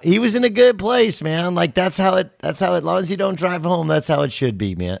 He was in a good place, man. Like that's how it. As long as you don't drive home, that's how it should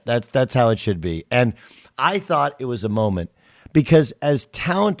be, man. That's how it should be. And I thought it was a moment, because as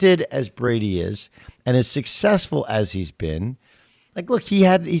talented as Brady is and as successful as he's been, like, look, he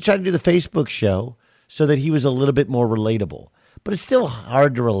tried to do the Facebook show so that he was a little bit more relatable. But it's still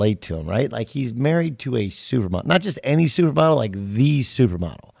hard to relate to him, right? Like, he's married to a supermodel, not just any supermodel, like the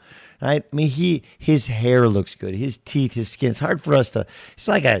supermodel. Right? I mean, his hair looks good, his teeth, his skin. It's hard for us to. It's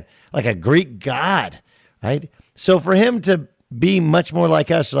like a Greek god, right? So for him to be much more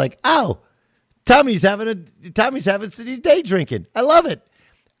like us, like, oh, Tommy's having he's day drinking. I love it.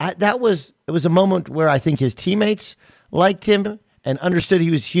 It was a moment where I think his teammates liked him and understood he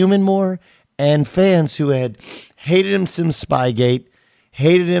was human more, and fans who had hated him since Spygate,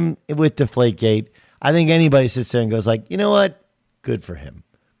 hated him with Deflategate. I think anybody sits there and goes like, you know what? Good for him.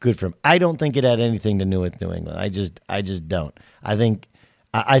 Good for him. I don't think it had anything to do with New England. I just don't. I think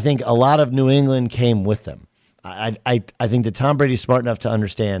a lot of New England came with them. I think that Tom Brady's smart enough to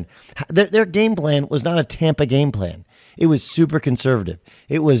understand their game plan was not a Tampa game plan. It was super conservative.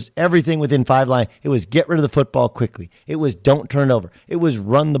 It was everything within 5 lines. It was get rid of the football quickly. It was don't turn it over. It was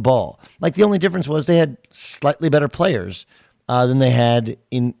run the ball. Like, the only difference was they had slightly better players than they had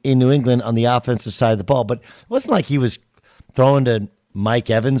in New England on the offensive side of the ball. But it wasn't like he was throwing to Mike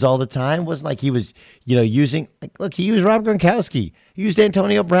Evans all the time. It wasn't like he was, using, like, look, he used Rob Gronkowski. He used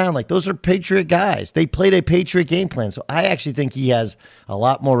Antonio Brown. Like, those are Patriot guys. They played a Patriot game plan. So I actually think he has a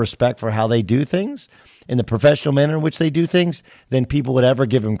lot more respect for how they do things in the professional manner in which they do things than people would ever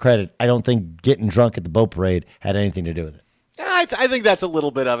give him credit. I don't think getting drunk at the boat parade had anything to do with it. I think that's a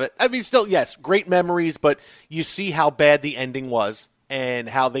little bit of it. I mean, still, yes, great memories, but you see how bad the ending was and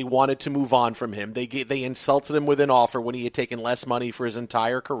how they wanted to move on from him. They insulted him with an offer when he had taken less money for his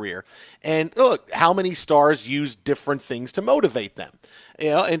entire career. And look, how many stars use different things to motivate them?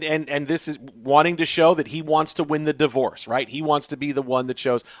 and this is wanting to show that he wants to win the divorce, right? He wants to be the one that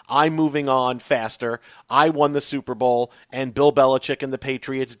shows I'm moving on faster. I won the Super Bowl, and Bill Belichick and the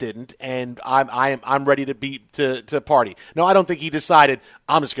Patriots didn't, and I'm ready to party. No, I don't think he decided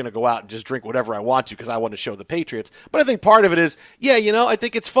I'm just going to go out and just drink whatever I want to because I want to show the Patriots. But I think part of it is, I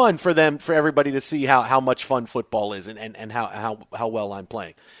think it's fun for everybody to see how much fun football is and how well I'm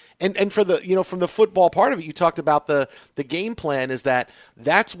playing. And for the from the football part of it, you talked about the game plan is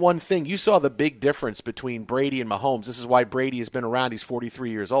that's one thing. You saw the big difference between Brady and Mahomes. This is why Brady has been around. He's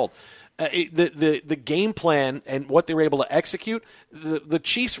 43 years old. The game plan and what they were able to execute, the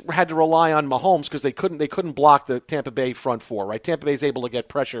Chiefs had to rely on Mahomes because they couldn't block the Tampa Bay front four, right? Tampa Bay is able to get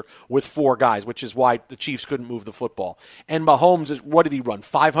pressure with four guys, which is why the Chiefs couldn't move the football. And Mahomes, what did he run?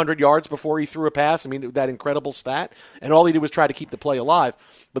 500 yards before he threw a pass? I mean, that incredible stat. And all he did was try to keep the play alive.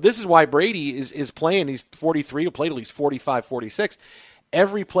 But this is why Brady is playing. He's 43. He'll play till he's 45, 46.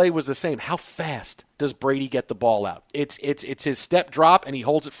 Every play was the same. How fast does Brady get the ball out? It's his step drop, and he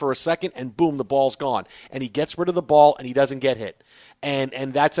holds it for a second, and boom, the ball's gone. And he gets rid of the ball, and he doesn't get hit.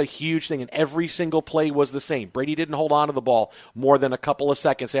 And that's a huge thing. And every single play was the same. Brady didn't hold on to the ball more than a couple of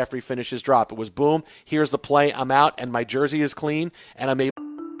seconds after he finished his drop. It was boom, here's the play, I'm out, and my jersey is clean, and I'm able.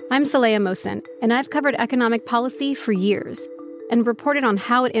 I'm Saleha Mohsen, and I've covered economic policy for years and reported on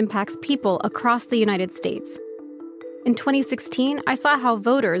how it impacts people across the United States. In 2016, I saw how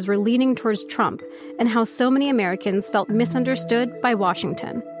voters were leaning towards Trump and how so many Americans felt misunderstood by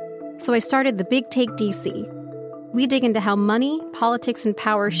Washington. So I started the Big Take DC. We dig into how money, politics, and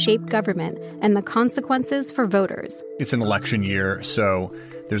power shape government and the consequences for voters. It's an election year, so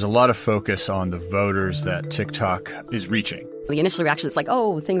there's a lot of focus on the voters that TikTok is reaching. The initial reaction is like,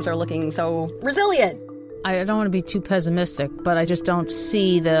 oh, things are looking so resilient. I don't want to be too pessimistic, but I just don't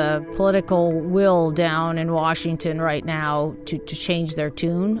see the political will down in Washington right now to change their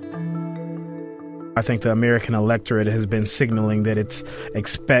tune. I think the American electorate has been signaling that it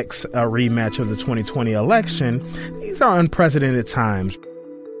expects a rematch of the 2020 election. These are unprecedented times.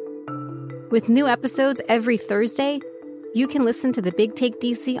 With new episodes every Thursday, you can listen to the Big Take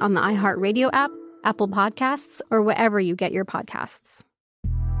DC on the iHeartRadio app, Apple Podcasts, or wherever you get your podcasts.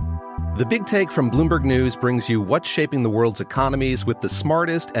 The Big Take from Bloomberg News brings you what's shaping the world's economies with the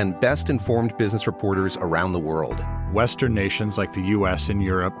smartest and best-informed business reporters around the world. Western nations like the U.S. and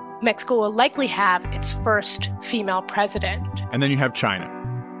Europe. Mexico will likely have its first female president. And then you have China.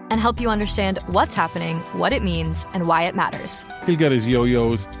 And help you understand what's happening, what it means, and why it matters. He'll get his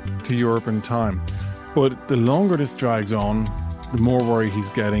yo-yos to Europe in time. But the longer this drags on, the more worried he's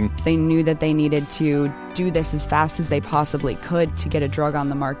getting. They knew that they needed to do this as fast as they possibly could to get a drug on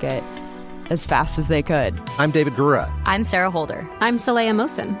the market as fast as they could. I'm David Gura. I'm Sarah Holder. I'm Saleha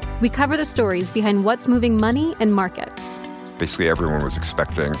Mohsen. We cover the stories behind what's moving money and markets. Basically, everyone was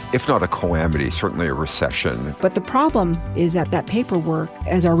expecting, if not a calamity, certainly a recession. But the problem is that paperwork,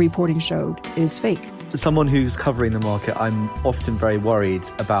 as our reporting showed, is fake. As someone who's covering the market, I'm often very worried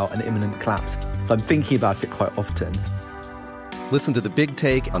about an imminent collapse. So I'm thinking about it quite often. Listen to The Big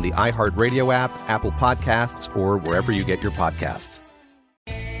Take on the iHeartRadio app, Apple Podcasts, or wherever you get your podcasts.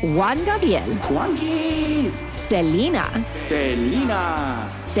 Juan Gabriel, Juanquis, Selena,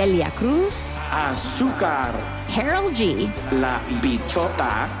 Celia Cruz, Azúcar, Harold G, La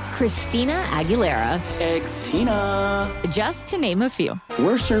Bichota, Christina Aguilera, Ex-Tina. Just to name a few.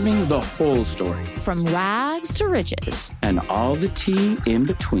 We're serving the whole story. From rags to riches. And all the tea in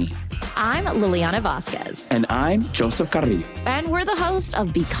between. I'm Liliana Vasquez. And I'm Joseph Carrillo. And we're the host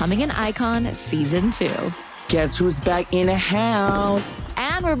of Becoming an Icon Season 2. Guess who's back in the house?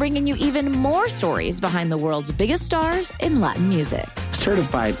 And we're bringing you even more stories behind the world's biggest stars in Latin music.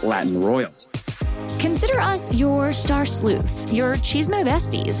 Certified Latin royalty. Consider us your star sleuths, your chisme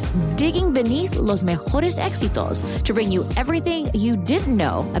besties, digging beneath los mejores éxitos to bring you everything you didn't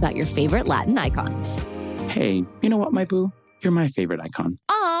know about your favorite Latin icons. Hey, you know what, my boo? You're my favorite icon.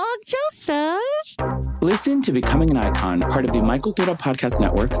 Aw, Joseph. Listen to Becoming an Icon, part of the Michael Dura Podcast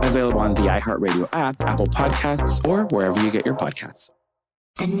Network, available on the iHeartRadio app, Apple Podcasts, or wherever you get your podcasts.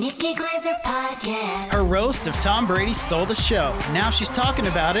 The Nikki Glaser Podcast. Her roast of Tom Brady stole the show. Now she's talking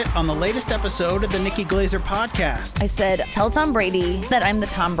about it on the latest episode of the Nikki Glaser Podcast. I said, tell Tom Brady that I'm the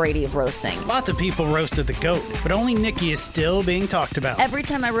Tom Brady of roasting. Lots of people roasted the GOAT, but only Nikki is still being talked about. Every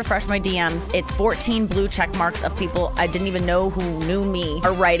time I refresh my DMs, it's 14 blue check marks of people I didn't even know who knew me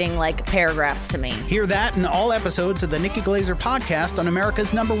are writing like paragraphs to me. Hear that in all episodes of the Nikki Glaser Podcast on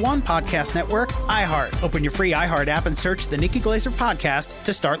America's #1 podcast network, iHeart. Open your free iHeart app and search the Nikki Glaser Podcast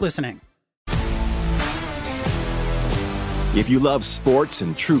to start listening. If you love sports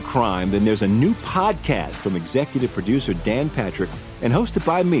and true crime, then there's a new podcast from executive producer Dan Patrick and hosted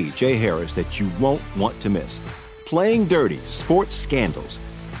by me, Jay Harris, that you won't want to miss. Playing Dirty: Sports Scandals.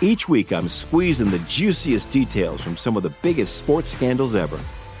 Each week, I'm squeezing the juiciest details from some of the biggest sports scandals ever.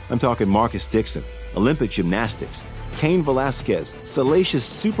 I'm talking Marcus Dixon, Olympic gymnastics, Cain Velasquez, salacious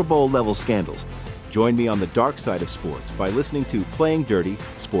Super Bowl-level scandals. Join me on the dark side of sports by listening to Playing Dirty: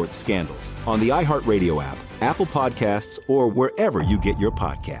 Sports Scandals on the iHeartRadio app, Apple Podcasts, or wherever you get your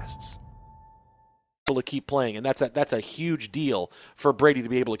podcasts. To keep playing, and that's a huge deal for Brady to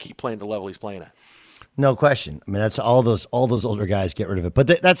be able to keep playing the level he's playing at. No question. I mean, that's all those older guys get rid of it.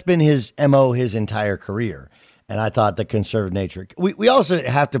 But that's been his MO his entire career. And I thought the conservative nature. We also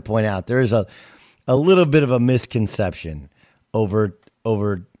have to point out there is a little bit of a misconception over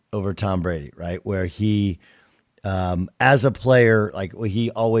Tom Brady, right? Where he, as a player, like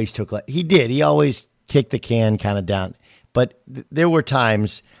he always he always kicked the can kind of down. But there were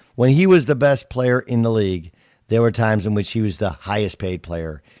times when he was the best player in the league. There were times in which he was the highest paid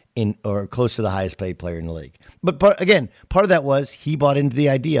player or close to the highest paid player in the league. But again, part of that was he bought into the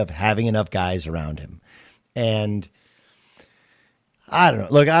idea of having enough guys around him. And I don't know.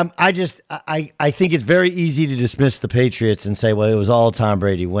 Look, I think it's very easy to dismiss the Patriots and say, well, it was all Tom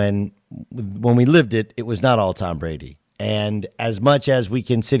Brady. When we lived it, it was not all Tom Brady. And as much as we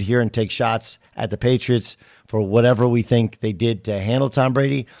can sit here and take shots at the Patriots for whatever we think they did to handle Tom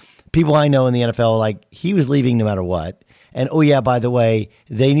Brady, people I know in the NFL are like, he was leaving no matter what. And, oh, yeah, by the way,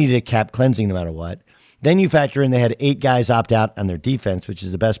 they needed a cap cleansing no matter what. Then you factor in they had 8 guys opt out on their defense, which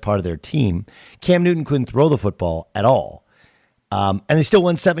is the best part of their team. Cam Newton couldn't throw the football at all. And they still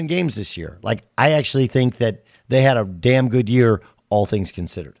won 7 games this year. Like, I actually think that they had a damn good year, all things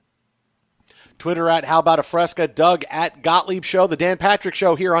considered. Twitter at How About a Fresca, Doug at Gottlieb Show, the Dan Patrick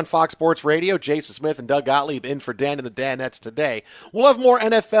Show here on Fox Sports Radio. Jason Smith and Doug Gottlieb in for Dan and the Danettes today. We'll have more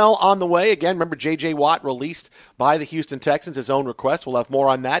NFL on the way. Again, remember J.J. Watt released by the Houston Texans, his own request. We'll have more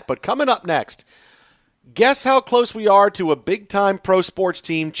on that. But coming up next, guess how close we are to a big-time pro sports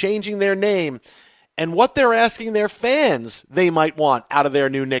team changing their name and what they're asking their fans they might want out of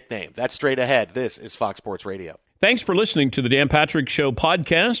their new nickname. That's straight ahead. This is Fox Sports Radio. Thanks for listening to the Dan Patrick Show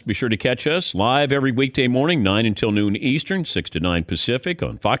podcast. Be sure to catch us live every weekday morning, 9 until noon Eastern, 6 to 9 Pacific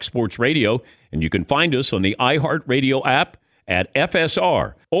on Fox Sports Radio. And you can find us on the iHeartRadio app at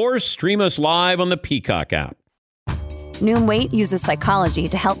FSR or stream us live on the Peacock app. Noom Weight uses psychology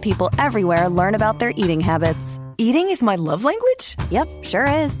to help people everywhere learn about their eating habits. Eating is my love language? Yep, sure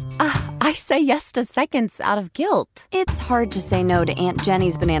is. I say yes to seconds out of guilt. It's hard to say no to Aunt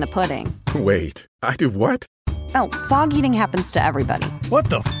Jenny's banana pudding. Wait, I do what? Oh, fog eating happens to everybody. What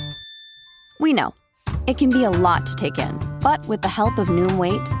the We know. It can be a lot to take in. But with the help of Noom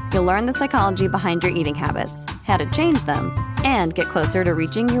Weight, you'll learn the psychology behind your eating habits, how to change them, and get closer to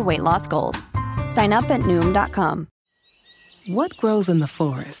reaching your weight loss goals. Sign up at Noom.com. What grows in the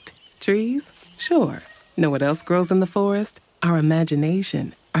forest? Trees? Sure. Know what else grows in the forest? Our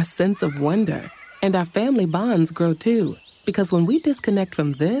imagination, our sense of wonder, and our family bonds grow too. Because when we disconnect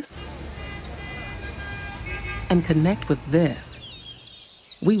from this and connect with this,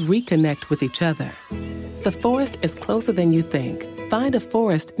 we reconnect with each other. The forest is closer than you think. Find a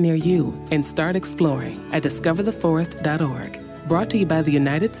forest near you and start exploring at discovertheforest.org. Brought to you by the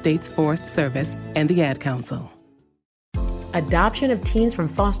United States Forest Service and the Ad Council. Adoption of teens from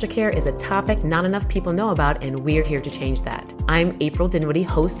foster care is a topic not enough people know about, and we're here to change that. I'm April Dinwiddie,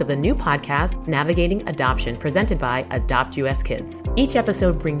 host of the new podcast, Navigating Adoption, presented by Adopt US Kids. Each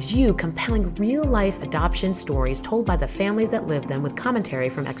episode brings you compelling real-life adoption stories told by the families that live them with commentary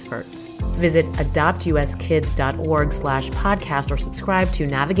from experts. Visit adoptuskids.org/podcast or subscribe to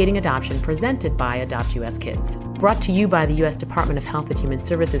Navigating Adoption, presented by Adopt US Kids. Brought to you by the U.S. Department of Health and Human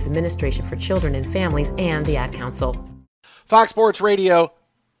Services Administration for Children and Families and the Ad Council. Fox Sports Radio,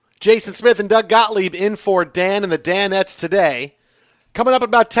 Jason Smith and Doug Gottlieb in for Dan and the Danettes today. Coming up in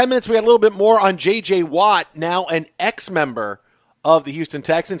about 10 minutes, we got a little bit more on J.J. Watt, now an ex-member of the Houston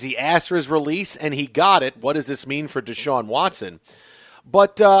Texans. He asked for his release, and he got it. What does this mean for Deshaun Watson?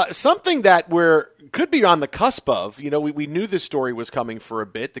 But something that could be on the cusp of, we knew this story was coming for a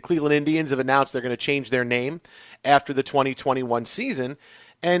bit. The Cleveland Indians have announced they're going to change their name after the 2021 season.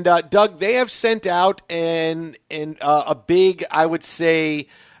 And, Doug, they have sent out a big, I would say,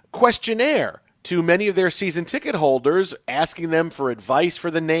 questionnaire to many of their season ticket holders, asking them for advice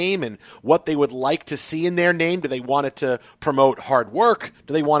for the name and what they would like to see in their name. Do they want it to promote hard work?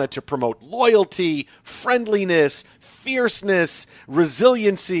 Do they want it to promote loyalty, friendliness, fierceness,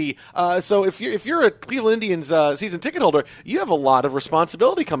 resiliency? So if you're a Cleveland Indians season ticket holder, you have a lot of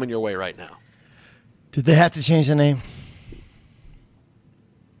responsibility coming your way right now. Did they have to change the name?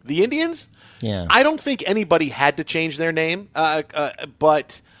 The Indians? Yeah. I don't think anybody had to change their name,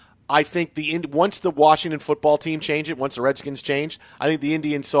 but I think once the Washington football team changed it, once the Redskins changed, I think the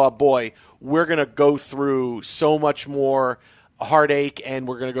Indians saw, boy, we're going to go through so much more heartache and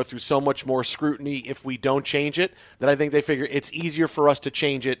we're going to go through so much more scrutiny if we don't change it, that I think they figure it's easier for us to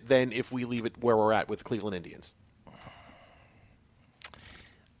change it than if we leave it where we're at with the Cleveland Indians.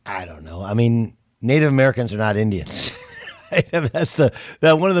 I don't know. I mean, Native Americans are not Indians. That's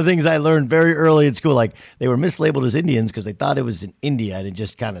one of the things I learned very early in school. Like, they were mislabeled as Indians because they thought it was in India and it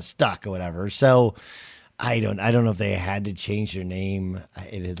just kind of stuck or whatever. So I don't know if they had to change their name.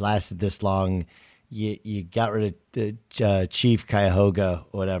 It had lasted this long. You got rid of the Chief Cuyahoga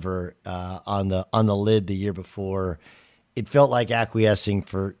or whatever on the lid the year before. It felt like acquiescing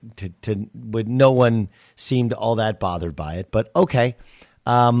when no one seemed all that bothered by it. But okay.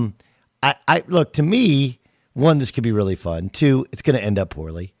 I look, to me, one, this could be really fun. Two, it's going to end up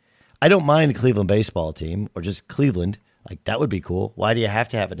poorly. I don't mind a Cleveland baseball team or just Cleveland. Like, that would be cool. Why do you have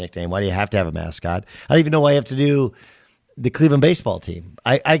to have a nickname? Why do you have to have a mascot? I don't even know why you have to do the Cleveland baseball team.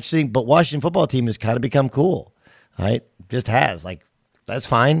 But Washington football team has kind of become cool, right? Just has. Like, that's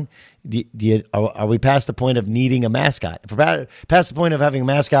fine. Are we past the point of needing a mascot? If we're past the point of having a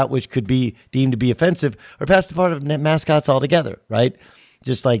mascot which could be deemed to be offensive, or past the part of mascots altogether, right?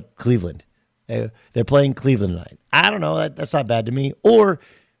 Just like Cleveland. They're playing Cleveland tonight. I don't know. That's not bad to me. Or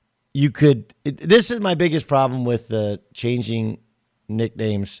you could – this is my biggest problem with the changing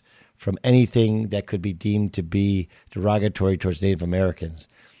nicknames from anything that could be deemed to be derogatory towards Native Americans.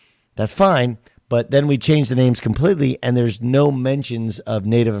 That's fine, but then we change the names completely, and there's no mentions of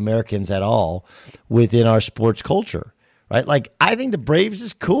Native Americans at all within our sports culture, right? Like, I think the Braves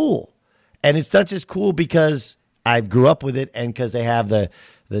is cool, and it's not just cool because I grew up with it and because they have the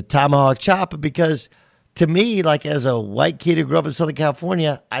tomahawk chop, but because to me, like, as a white kid who grew up in Southern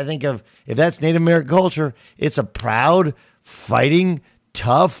California, I think of, if that's Native American culture, it's a proud, fighting,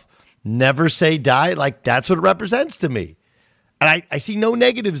 tough, never say die. Like, that's what it represents to me. And I see no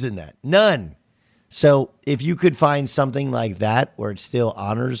negatives in that. None. So if you could find something like that where it still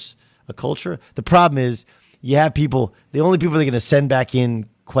honors a culture, the problem is you have people, the only people that are going to send back in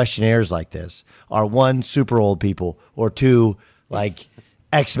questionnaires like this are, one, super old people, or two, like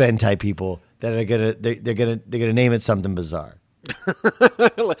X-Men type people that are they're gonna name it something bizarre,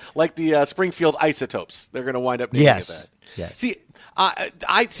 like the Springfield Isotopes. They're gonna wind up naming it that. Yes. See,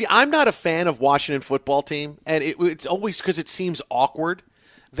 I'm not a fan of Washington football team, and it's always because it seems awkward.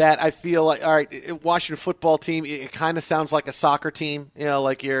 That I feel like, all right, Washington football team, it kind of sounds like a soccer team,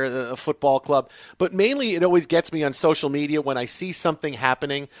 like you're a football club. But mainly it always gets me on social media when I see something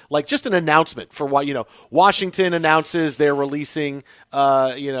happening, like just an announcement for what, Washington announces they're releasing,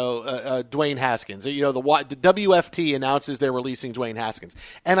 Dwayne Haskins. The WFT announces they're releasing Dwayne Haskins.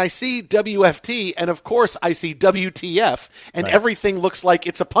 And I see WFT, and of course I see WTF, and everything looks like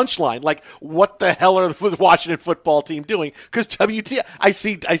it's a punchline. Like, what the hell are the Washington football team doing? Because WTF, I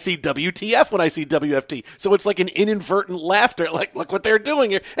see WTF when I see WFT. So it's like an inadvertent laughter, like, look what they're doing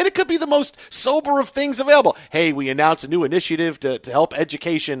here. And it could be the most sober of things available. Hey, we announced a new initiative to help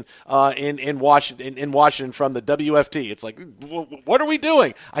education in Washington from the WFT. It's like, what are we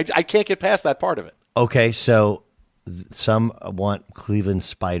doing? I can't get past that part of it. Okay, so some want Cleveland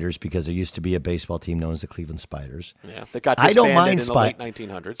Spiders because there used to be a baseball team known as the Cleveland Spiders. Yeah, that got disbanded in the late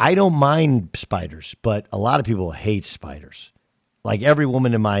 1900s. I don't mind spiders, but a lot of people hate spiders. Like, every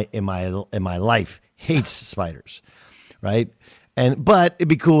woman in my life hates spiders, right? But it'd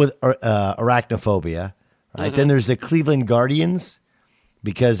be cool with arachnophobia, right? Mm-hmm. Then there's the Cleveland Guardians,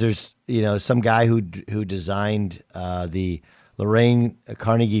 because there's some guy who designed the Lorraine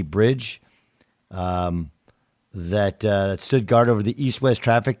Carnegie Bridge that stood guard over the east-west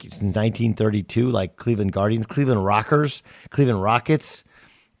traffic since 1932. Like Cleveland Guardians, Cleveland Rockers, Cleveland Rockets,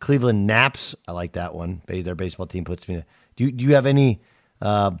 Cleveland Naps. I like that one. Their baseball team puts me. Do you have any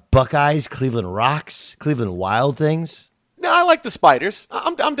Buckeyes, Cleveland Rocks, Cleveland Wild Things? No, I like the Spiders.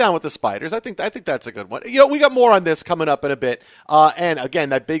 I'm down with the Spiders. I think that's a good one. We got more on this coming up in a bit. And again,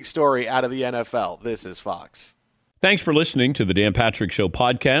 that big story out of the NFL. This is Fox. Thanks for listening to the Dan Patrick Show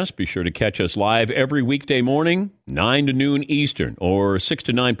podcast. Be sure to catch us live every weekday morning, 9 to noon Eastern, or 6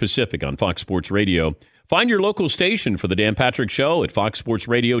 to 9 Pacific on Fox Sports Radio. Find your local station for the Dan Patrick Show at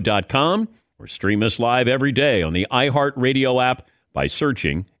foxsportsradio.com. Or stream us live every day on the iHeartRadio app by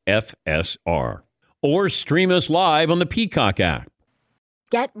searching FSR. Or stream us live on the Peacock app.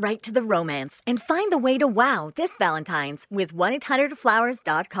 Get right to the romance and find the way to wow this Valentine's with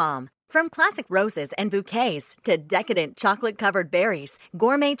 1-800-Flowers.com. From classic roses and bouquets to decadent chocolate-covered berries,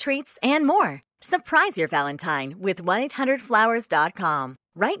 gourmet treats, and more. Surprise your Valentine with 1-800-Flowers.com.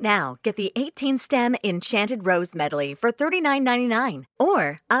 Right now, get the 18-stem Enchanted Rose Medley for $39.99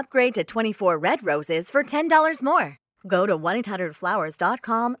 or upgrade to 24 red roses for $10 more. Go to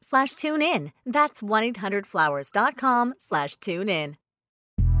 1-800-Flowers.com/tune-in. That's 1-800-Flowers.com/tune-in.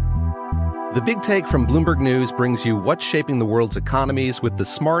 The Big Take from Bloomberg News brings you what's shaping the world's economies with the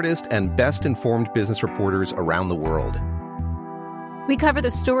smartest and best-informed business reporters around the world. We cover the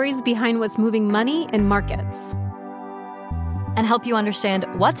stories behind what's moving money and markets, and help you understand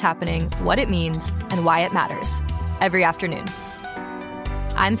what's happening, what it means, and why it matters every afternoon.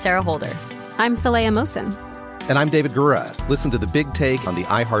 I'm Sarah Holder. I'm Saleha Mohsin. And I'm David Gura. Listen to The Big Take on the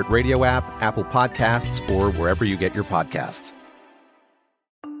iHeartRadio app, Apple Podcasts, or wherever you get your podcasts.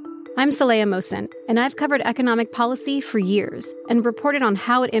 I'm Saleha Mohsin, and I've covered economic policy for years and reported on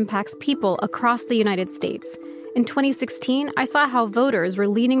how it impacts people across the United States. In 2016, I saw how voters were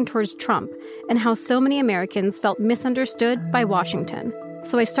leaning towards Trump and how so many Americans felt misunderstood by Washington.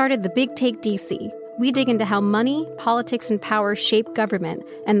 So I started The Big Take DC. We dig into how money, politics, and power shape government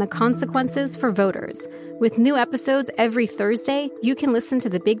and the consequences for voters. With new episodes every Thursday, you can listen to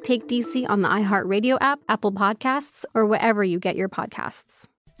The Big Take DC on the iHeartRadio app, Apple Podcasts, or wherever you get your podcasts.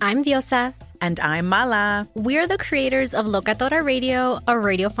 I'm Diosa. And I'm Mala. We're the creators of Locatora Radio, a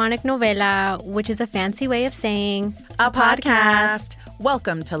radiophonic novela, which is a fancy way of saying a podcast.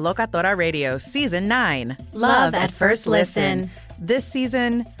 Welcome to Locatora Radio Season 9. Love at First Listen. This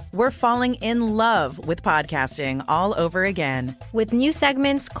season, we're falling in love with podcasting all over again. With new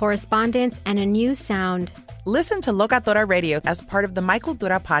segments, correspondence, and a new sound. Listen to Locatora Radio as part of the My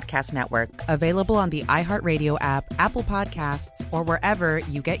Cultura Podcast Network, available on the iHeartRadio app, Apple Podcasts, or wherever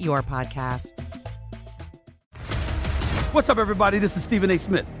you get your podcasts. What's up, everybody? This is Stephen A.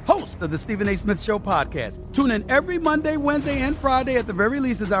 Smith, host of the Stephen A. Smith Show podcast. Tune in every Monday, Wednesday, and Friday at the very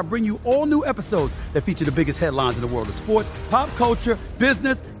least as I bring you all new episodes that feature the biggest headlines in the world of sports, pop culture,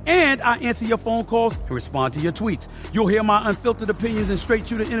 business, and I answer your phone calls and respond to your tweets. You'll hear my unfiltered opinions and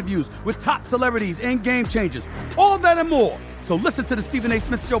straight-shooter interviews with top celebrities and game changers. All that and more. So listen to the Stephen A.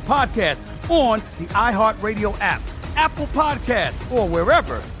 Smith Show podcast on the iHeartRadio app, Apple Podcasts, or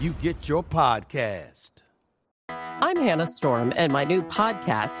wherever you get your podcast. I'm Hannah Storm, and my new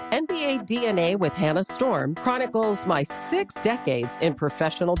podcast, NBA DNA with Hannah Storm, chronicles my 6 decades in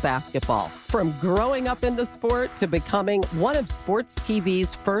professional basketball. From growing up in the sport to becoming one of sports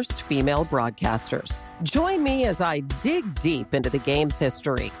TV's first female broadcasters. Join me as I dig deep into the game's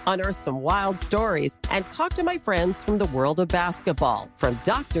history, unearth some wild stories, and talk to my friends from the world of basketball, from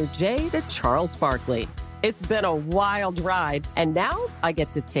Dr. J to Charles Barkley. It's been a wild ride, and now I get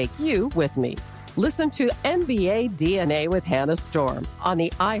to take you with me. Listen to NBA DNA with Hannah Storm on the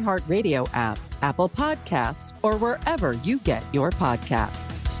iHeartRadio app, Apple Podcasts, or wherever you get your podcasts.